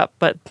to eat it up,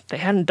 but they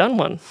hadn't done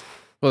one.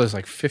 Well, there's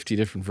like 50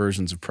 different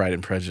versions of Pride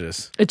and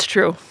Prejudice. It's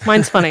true.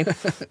 Mine's funny.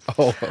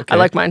 Oh, okay. I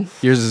like mine.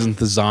 Yours isn't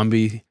the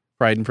zombie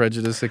Pride and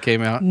Prejudice that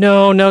came out?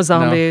 No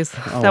zombies. Oh,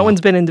 that well. one's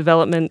been in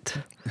development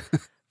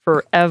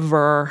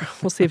forever.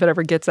 We'll see if it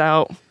ever gets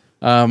out.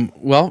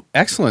 Well,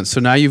 excellent. So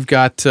now you've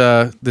got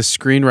the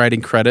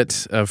screenwriting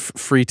credit of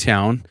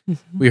Freetown.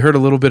 Mm-hmm. We heard a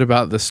little bit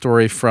about the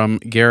story from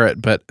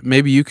Garrett, but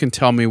maybe you can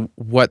tell me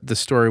what the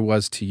story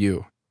was to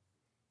you.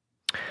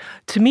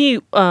 To me,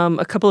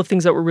 a couple of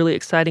things that were really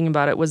exciting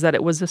about it was that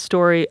it was a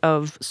story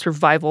of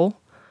survival,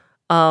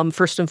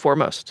 first and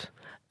foremost.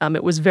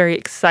 It was very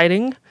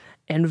exciting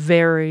and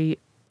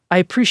I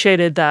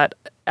appreciated that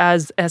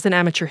as an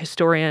amateur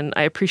historian,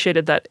 I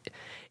appreciated that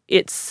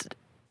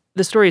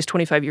the story is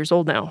 25 years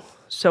old now,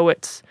 so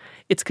it's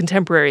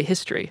contemporary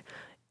history,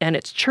 and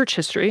it's church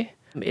history.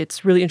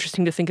 It's really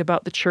interesting to think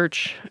about the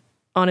church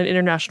on an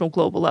international,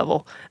 global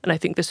level, and I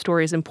think this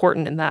story is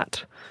important in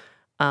that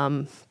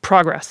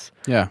progress.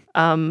 Yeah.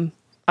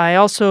 I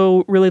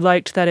also really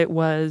liked that it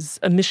was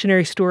a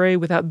missionary story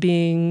without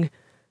being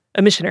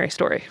a missionary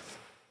story.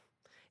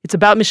 It's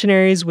about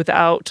missionaries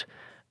without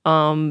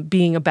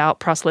being about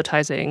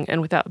proselytizing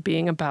and without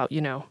being about,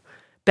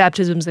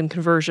 baptisms and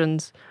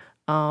conversions.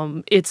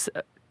 It's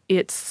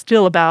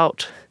still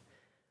about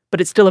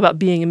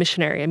being a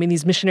missionary. I mean,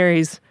 these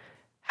missionaries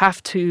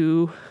have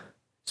to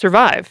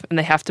survive, and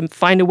they have to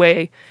find a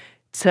way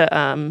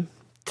to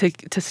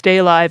stay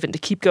alive and to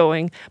keep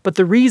going. But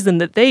the reason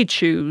that they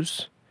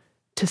choose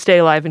to stay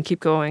alive and keep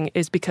going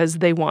is because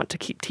they want to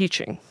keep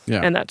teaching.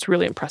 Yeah. And that's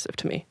really impressive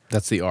to me.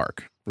 That's the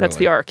arc. That's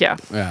the arc, yeah.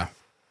 Yeah.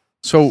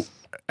 So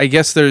I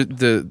guess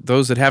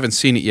those that haven't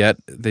seen it yet,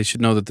 they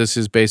should know that this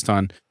is based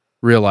on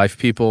real life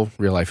people,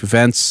 real life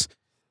events.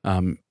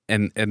 And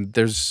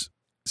there's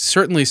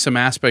certainly some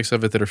aspects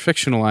of it that are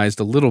fictionalized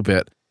a little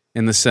bit,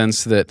 in the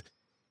sense that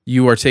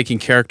you are taking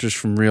characters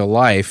from real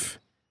life.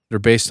 They're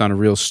based on a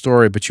real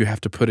story, but you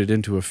have to put it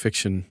into a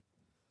fiction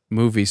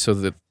movie so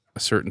that a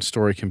certain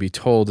story can be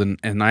told.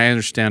 And I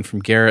understand from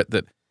Garrett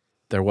that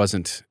there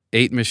wasn't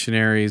 8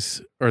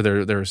 missionaries, or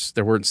there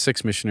weren't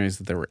 6 missionaries,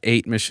 that there were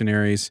 8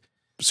 missionaries.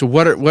 So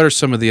what are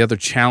some of the other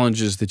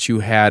challenges that you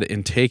had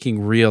in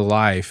taking real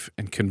life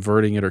and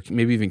converting it, or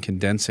maybe even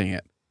condensing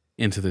it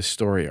into this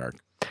story arc?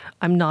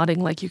 I'm nodding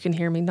like you can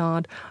hear me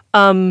nod.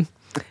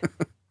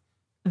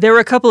 There were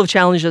a couple of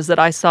challenges that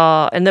I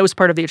saw, and that was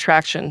part of the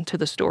attraction to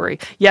the story.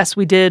 Yes,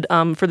 we did,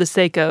 for the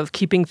sake of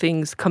keeping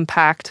things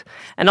compact,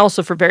 and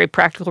also for very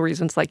practical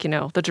reasons, like,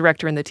 the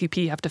director and the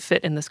TP have to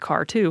fit in this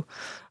car too.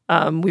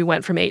 We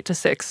went from 8 to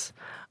 6,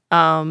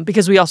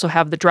 because we also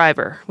have the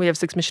driver. We have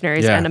 6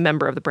 missionaries and a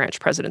member of the branch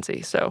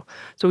presidency. So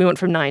we went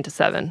from 9 to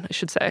 7, I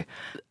should say.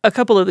 A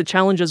couple of the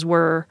challenges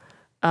were,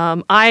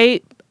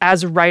 I,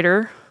 as a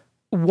writer,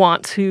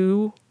 want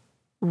to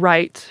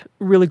write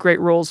really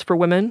great roles for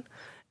women.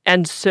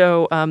 And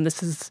so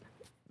this is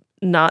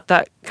not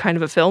that kind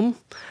of a film.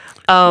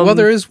 Well,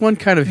 there is one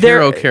kind of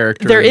hero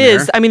character. There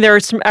is. I mean, there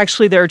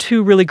are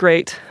 2 really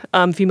great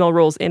female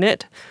roles in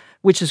it,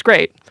 which is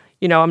great.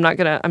 I'm not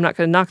gonna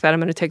knock that. I'm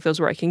gonna take those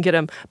where I can get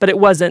them. But it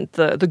wasn't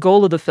the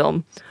goal of the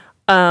film.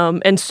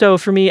 And so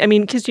for me, I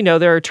mean, because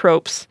there are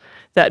tropes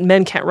that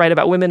men can't write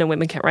about women and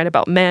women can't write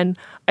about men.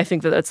 I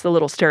think that that's a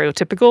little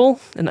stereotypical,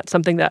 and that's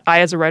something that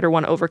I, as a writer,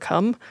 want to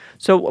overcome.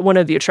 So one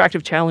of the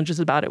attractive challenges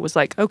about it was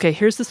like, okay,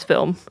 here's this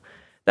film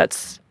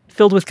that's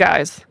filled with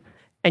guys,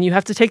 and you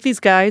have to take these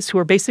guys who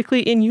are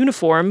basically in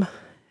uniform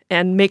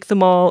and make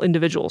them all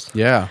individuals.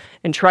 Yeah.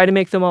 And try to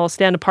make them all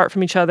stand apart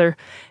from each other.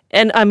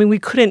 And I mean, we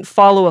couldn't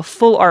follow a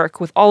full arc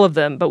with all of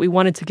them, but we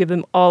wanted to give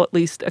them all at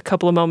least a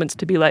couple of moments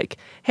to be like,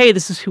 hey,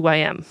 this is who I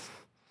am.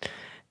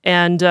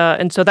 And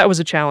so that was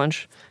a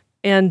challenge.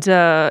 And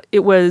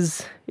it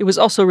was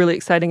also really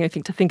exciting, I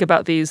think, to think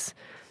about these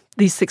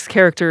 6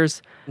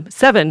 characters.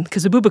 7,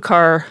 because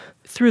Abubakar,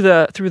 through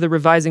the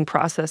revising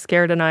process,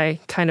 Garrett and I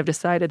kind of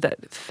decided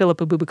that Philip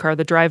Abubakar,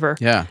 the driver,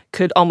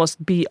 could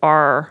almost be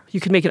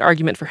you could make an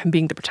argument for him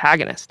being the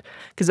protagonist.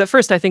 Because at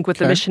first, I think with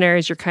the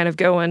missionaries, you're kind of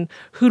going,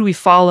 who do we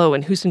follow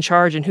and who's in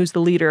charge and who's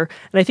the leader?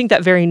 And I think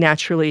that very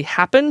naturally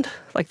happened.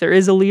 Like, there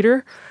is a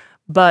leader.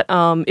 But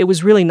it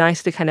was really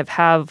nice to kind of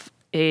have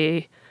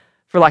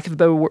for lack of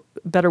a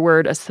better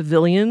word, a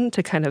civilian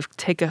to kind of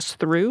take us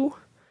through.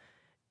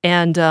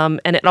 And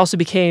it also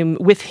became,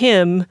 with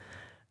him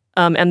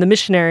and the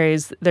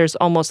missionaries, there's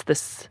almost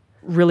this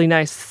really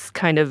nice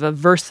kind of a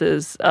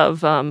verses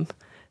of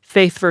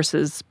faith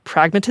versus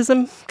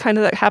pragmatism kind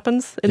of that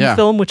happens in the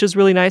film, which is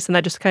really nice. And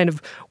that just kind of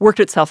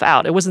worked itself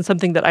out. It wasn't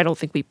something that I don't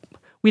think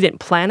we didn't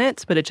plan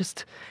it, but it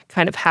just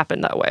kind of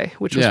happened that way,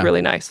 which was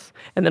really nice.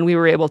 And then we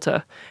were able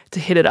to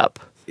hit it up.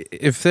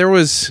 If there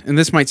was, and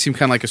this might seem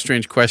kind of like a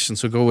strange question,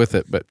 so go with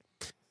it, but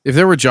if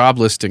there were a job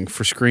listing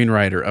for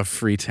screenwriter of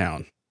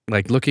Freetown,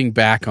 like looking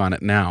back on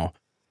it now,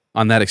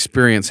 on that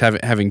experience,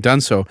 having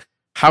done so,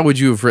 how would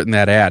you have written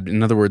that ad?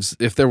 In other words,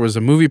 if there was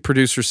a movie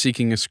producer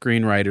seeking a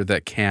screenwriter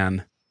that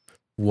can,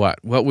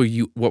 what were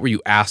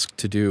you asked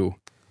to do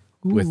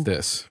with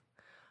this?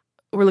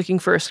 We're looking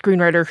for a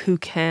screenwriter who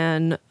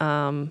can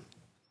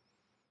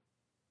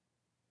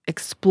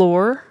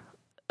explore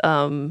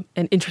an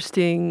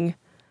interesting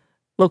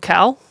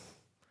locale,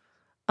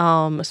 a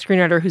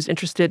screenwriter who's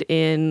interested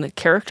in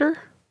character,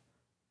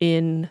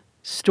 in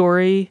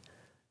story,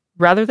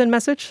 rather than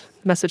message.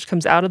 Message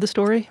comes out of the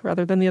story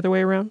rather than the other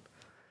way around.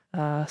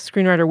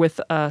 screenwriter with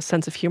a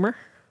sense of humor.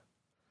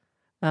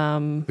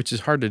 Which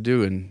is hard to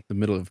do in the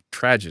middle of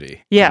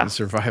tragedy. Yeah. And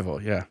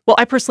survival, yeah. Well,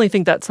 I personally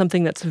think that's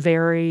something that's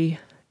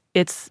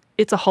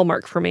it's a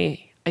hallmark for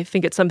me. I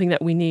think it's something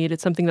that we need.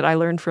 It's something that I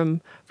learned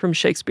from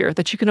Shakespeare,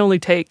 that you can only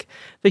take,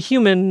 the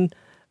human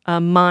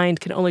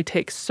mind can only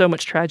take so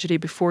much tragedy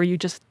before you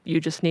just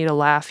need a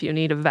laugh. You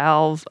need a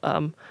valve,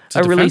 It's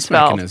a release defense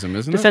valve. mechanism,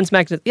 isn't it? Defense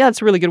mechanism. Yeah,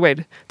 it's a really good way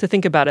to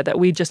think about it, that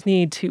we just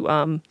need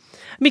to,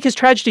 because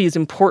tragedy is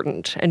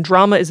important and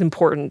drama is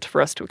important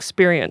for us to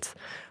experience.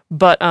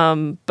 But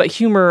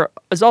humor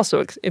is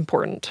also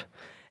important.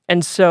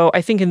 And so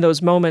I think in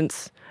those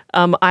moments,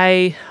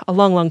 I, a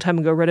long, long time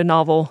ago, read a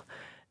novel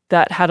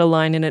that had a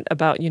line in it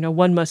about,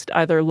 one must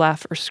either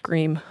laugh or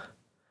scream.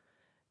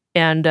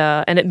 And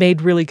it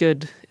made really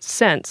good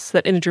sense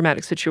that in a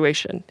dramatic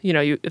situation,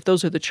 if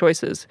those are the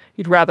choices,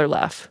 you'd rather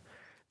laugh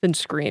than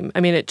scream. I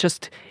mean,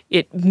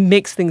 it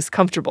makes things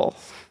comfortable.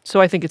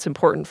 So I think it's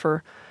important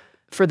for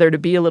there to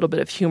be a little bit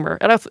of humor.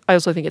 And I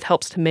also think it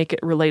helps to make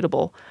it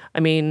relatable.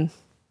 I mean,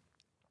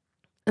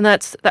 and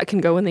that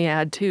can go in the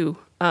ad too.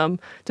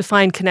 To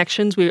find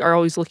connections, we are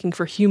always looking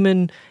for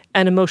human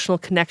and emotional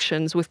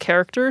connections with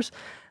characters.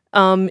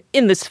 In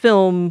this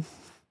film,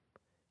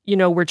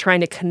 we're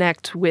trying to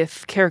connect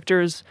with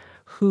characters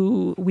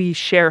who we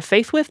share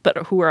faith with, but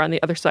who are on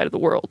the other side of the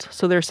world.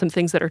 So there's some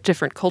things that are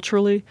different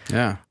culturally.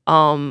 Yeah.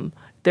 And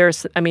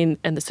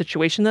the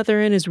situation that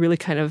they're in is really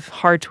kind of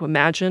hard to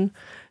imagine.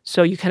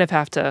 So you kind of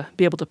have to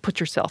be able to put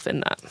yourself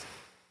in that.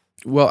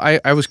 Well,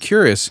 I was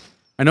curious.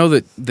 I know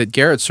that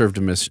Garrett served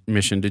a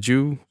mission. Did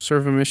you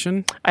serve a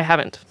mission? I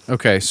haven't.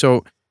 Okay,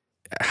 so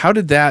how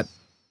did that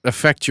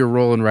affect your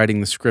role in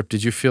writing the script?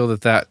 Did you feel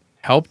that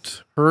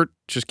helped, hurt,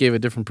 just gave a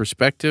different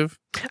perspective?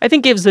 I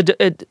think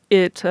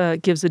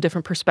it gives a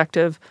different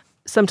perspective.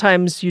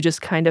 Sometimes you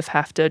just kind of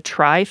have to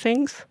try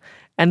things,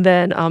 and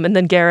then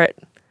Garrett,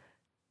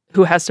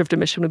 who has served a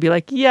mission, would be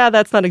like, yeah,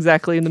 that's not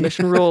exactly in the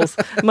mission rules.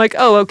 I'm like,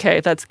 oh, okay,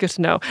 that's good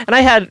to know. And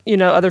I had,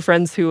 other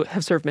friends who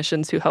have served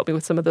missions who helped me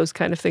with some of those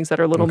kind of things that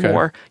are a little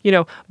more,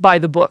 by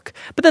the book.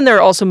 But then there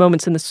are also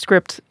moments in the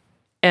script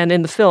and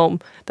in the film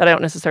that I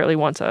don't necessarily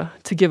want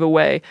to give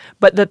away,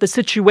 but that the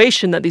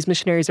situation that these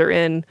missionaries are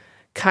in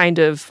kind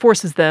of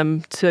forces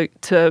them to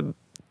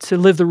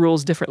live the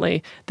rules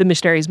differently than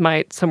missionaries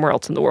might somewhere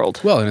else in the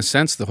world. Well, in a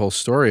sense, the whole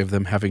story of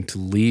them having to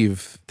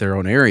leave their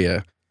own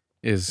area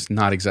is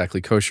not exactly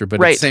kosher,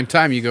 but at the same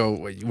time, you go,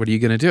 what are you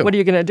going to do? What are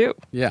you going to do?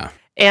 Yeah.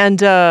 And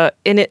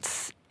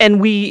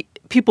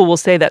people will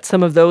say that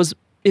some of those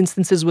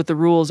instances with the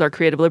rules are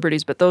creative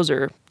liberties, but those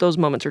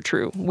moments are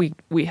true.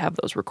 We have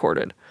those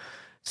recorded.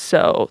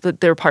 So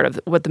that they're part of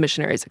what the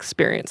missionaries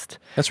experienced.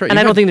 That's right. And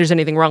I don't think there's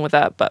anything wrong with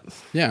that, but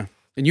yeah.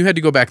 And you had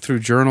to go back through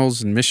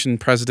journals and mission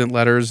president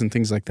letters and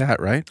things like that,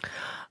 right?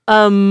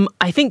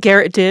 I think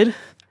Garrett did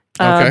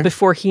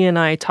before he and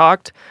I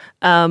talked.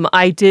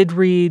 I did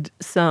read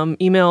some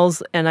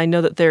emails, and I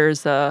know that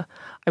there's I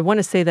want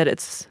to say that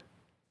it's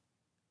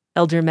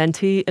Elder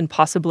Menti and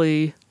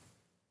possibly,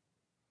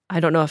 I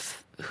don't know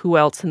who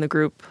else in the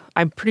group.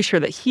 I'm pretty sure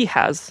that he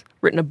has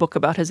written a book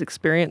about his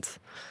experience.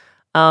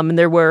 And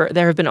there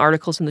have been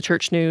articles in the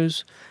Church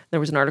News. There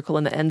was an article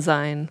in the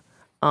Ensign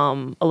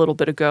a little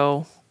bit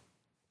ago,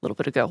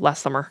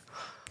 last summer,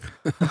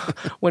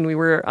 when we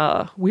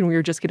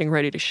were just getting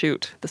ready to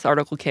shoot. This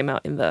article came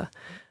out in the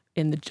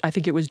I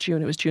think it was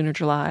June. It was June or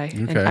July. Okay.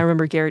 And I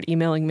remember Garrett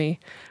emailing me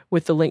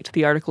with the link to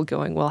the article,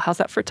 going, "Well, how's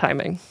that for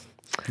timing?"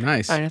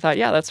 Nice. And I thought,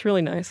 yeah, that's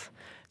really nice.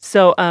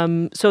 So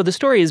the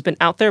story has been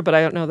out there, but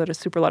I don't know that a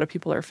super lot of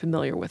people are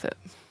familiar with it.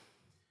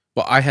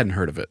 Well, I hadn't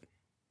heard of it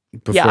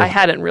before. Yeah, I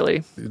hadn't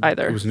really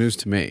either. It was news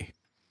to me.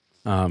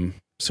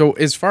 So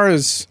as far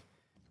as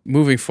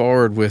moving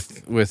forward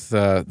with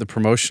the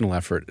promotional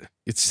effort,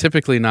 it's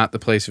typically not the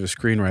place of a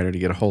screenwriter to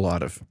get a whole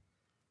lot of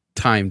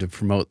time to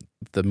promote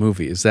the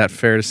movie. Is that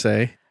fair to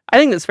say? I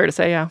think that's fair to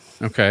say, yeah.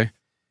 Okay.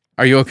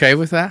 Are you okay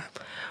with that?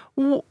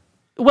 Well,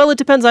 it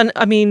depends on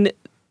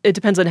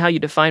how you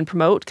define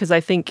promote, because I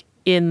think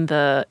in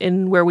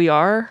where we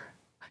are,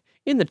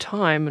 in the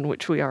time in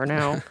which we are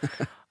now,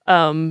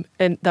 and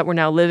that we're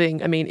now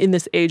living, I mean, in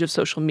this age of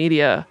social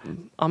media,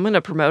 I'm going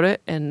to promote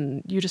it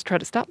and you just try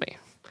to stop me.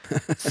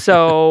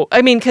 So,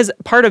 I mean, because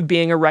part of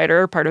being a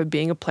writer, part of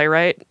being a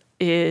playwright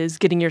is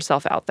getting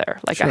yourself out there.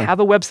 Like, Sure. I have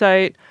a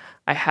website,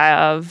 I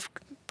have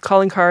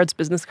calling cards,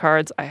 business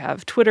cards, I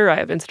have Twitter, I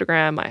have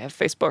Instagram, I have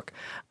Facebook,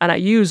 and I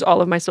use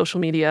all of my social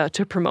media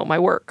to promote my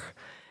work.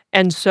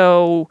 And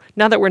so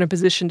now that we're in a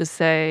position to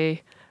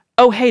say,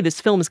 oh, hey,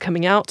 this film is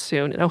coming out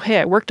soon, and oh, hey,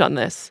 I worked on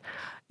this,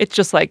 it's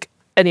just like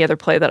any other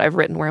play that I've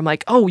written where I'm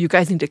like, oh, you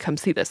guys need to come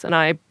see this. And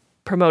I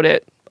promote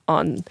it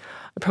on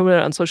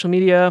social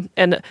media.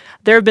 And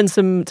there have been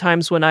some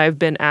times when I've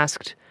been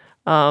asked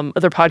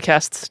other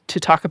podcasts to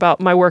talk about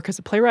my work as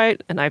a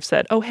playwright, and I've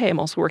said, oh, hey, I'm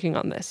also working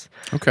on this.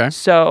 Okay.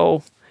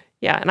 So,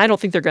 yeah, and I don't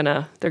think they're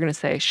gonna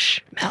say,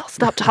 shh, Mel,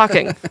 stop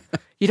talking.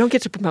 You don't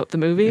get to promote the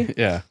movie.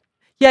 Yeah.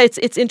 Yeah,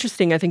 it's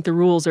interesting. I think the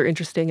rules are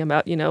interesting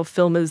about,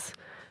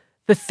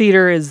 the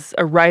theater is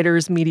a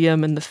writer's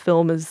medium and the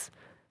film is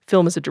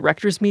film as a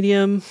director's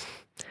medium.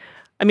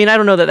 I mean, I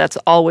don't know that that's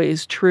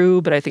always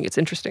true, but I think it's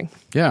interesting.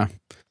 Yeah.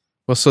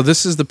 Well, so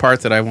this is the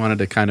part that I wanted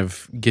to kind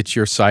of get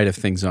your side of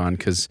things on,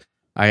 because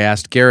I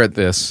asked Garrett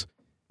this,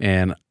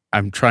 and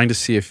I'm trying to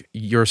see if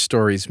your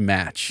stories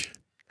match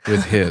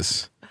with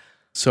his.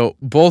 So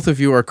both of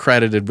you are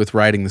credited with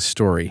writing the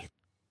story.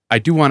 I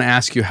do want to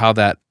ask you how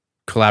that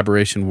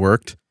collaboration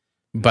worked,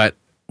 but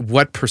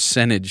what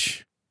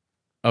percentage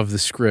of the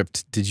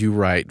script did you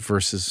write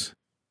versus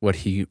what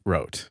he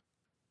wrote?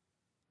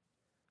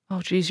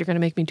 Oh, geez, you're going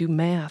to make me do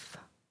math.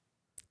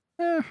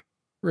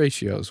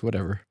 Ratios,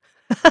 whatever.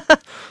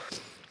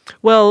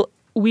 Well,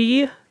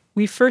 we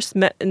first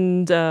met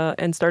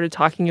and started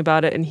talking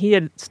about it, and he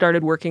had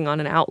started working on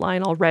an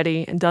outline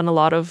already and done a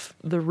lot of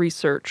the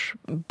research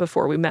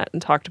before we met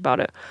and talked about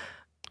it.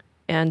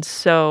 And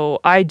so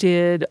I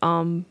did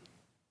a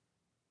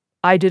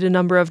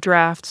number of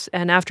drafts,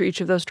 and after each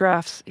of those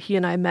drafts, he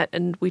and I met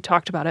and we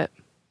talked about it.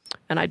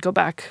 And I'd go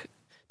back,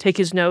 take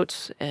his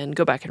notes, and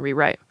go back and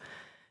rewrite.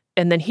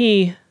 And then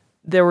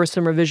there were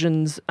some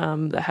revisions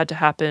that had to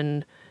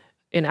happen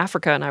in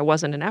Africa, and I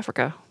wasn't in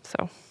Africa,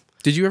 so.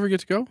 Did you ever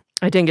get to go?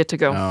 I didn't get to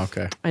go. Oh,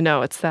 okay. I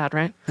know, it's sad,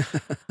 right?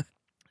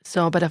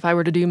 So, but if I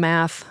were to do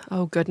math,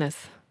 oh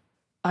goodness,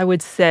 I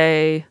would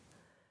say,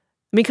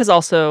 because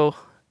also,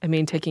 I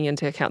mean, taking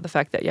into account the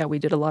fact that, yeah, we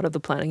did a lot of the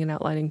planning and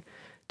outlining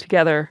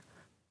together,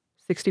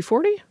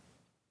 60-40?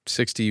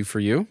 60 for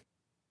you?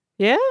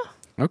 Yeah.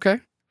 Okay.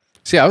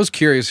 See, I was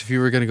curious if you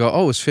were going to go,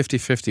 oh, it was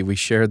 50-50. We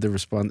shared the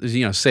response,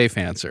 safe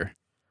answer.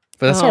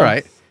 But that's all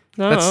right.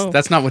 No.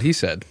 That's not what he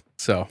said.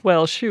 So.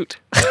 Well, shoot.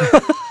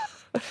 I'm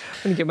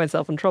going to get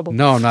myself in trouble.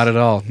 No, not at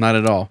all. Not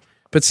at all.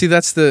 But see,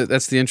 that's the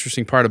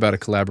interesting part about a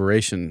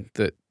collaboration,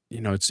 that,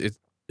 it's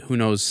who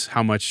knows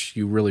how much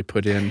you really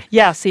put in.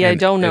 Yeah, see, I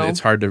don't know. It's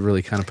hard to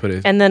really kind of put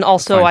it. And then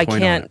also I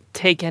can't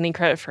take any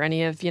credit for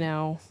any of, he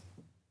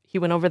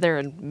went over there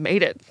and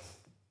made it.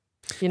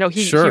 He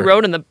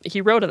rode in the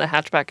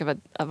hatchback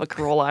of a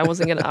Corolla. I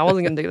wasn't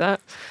gonna do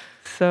that.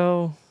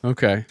 So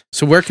okay.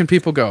 So where can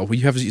people go?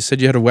 You said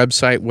you had a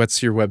website.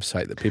 What's your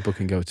website that people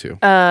can go to?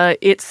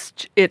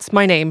 It's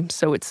my name,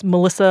 so it's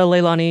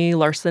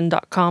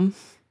melissaleilanilarson.com.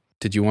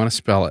 Did you want to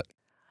spell it?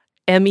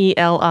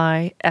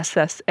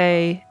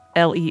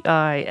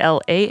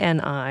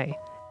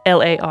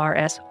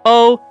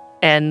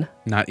 MELISSALEILANILARSON.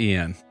 Not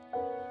EN.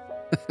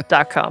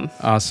 .com.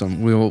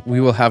 Awesome.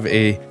 We will have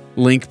a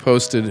link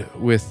posted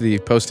with the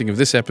posting of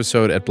this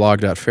episode at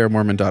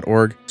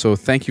blog.fairmormon.org. So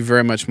thank you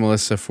very much,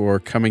 Melissa, for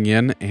coming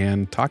in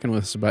and talking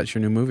with us about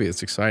your new movie.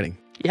 It's exciting.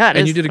 Yeah, it is.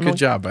 And you did a good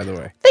job, by the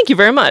way. Thank you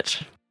very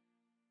much.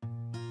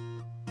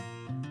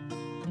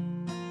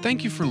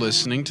 Thank you for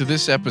listening to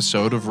this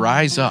episode of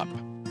Rise Up.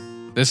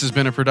 This has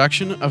been a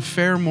production of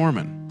Fair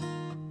Mormon.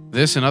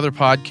 This and other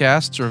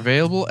podcasts are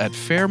available at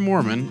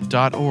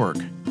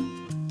fairmormon.org.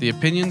 The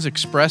opinions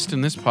expressed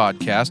in this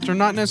podcast are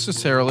not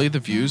necessarily the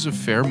views of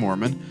Fair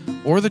Mormon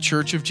or the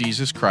Church of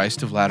Jesus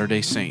Christ of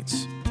Latter-day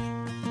Saints.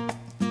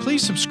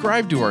 Please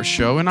subscribe to our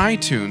show in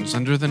iTunes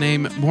under the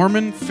name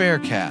Mormon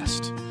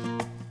Faircast.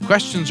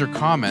 Questions or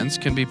comments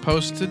can be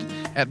posted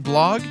at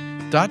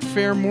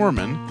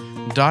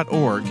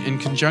blog.fairmormon.org in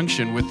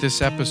conjunction with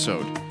this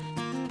episode.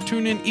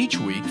 Tune in each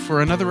week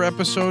for another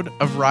episode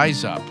of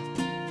Rise Up.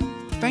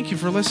 Thank you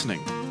for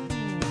listening.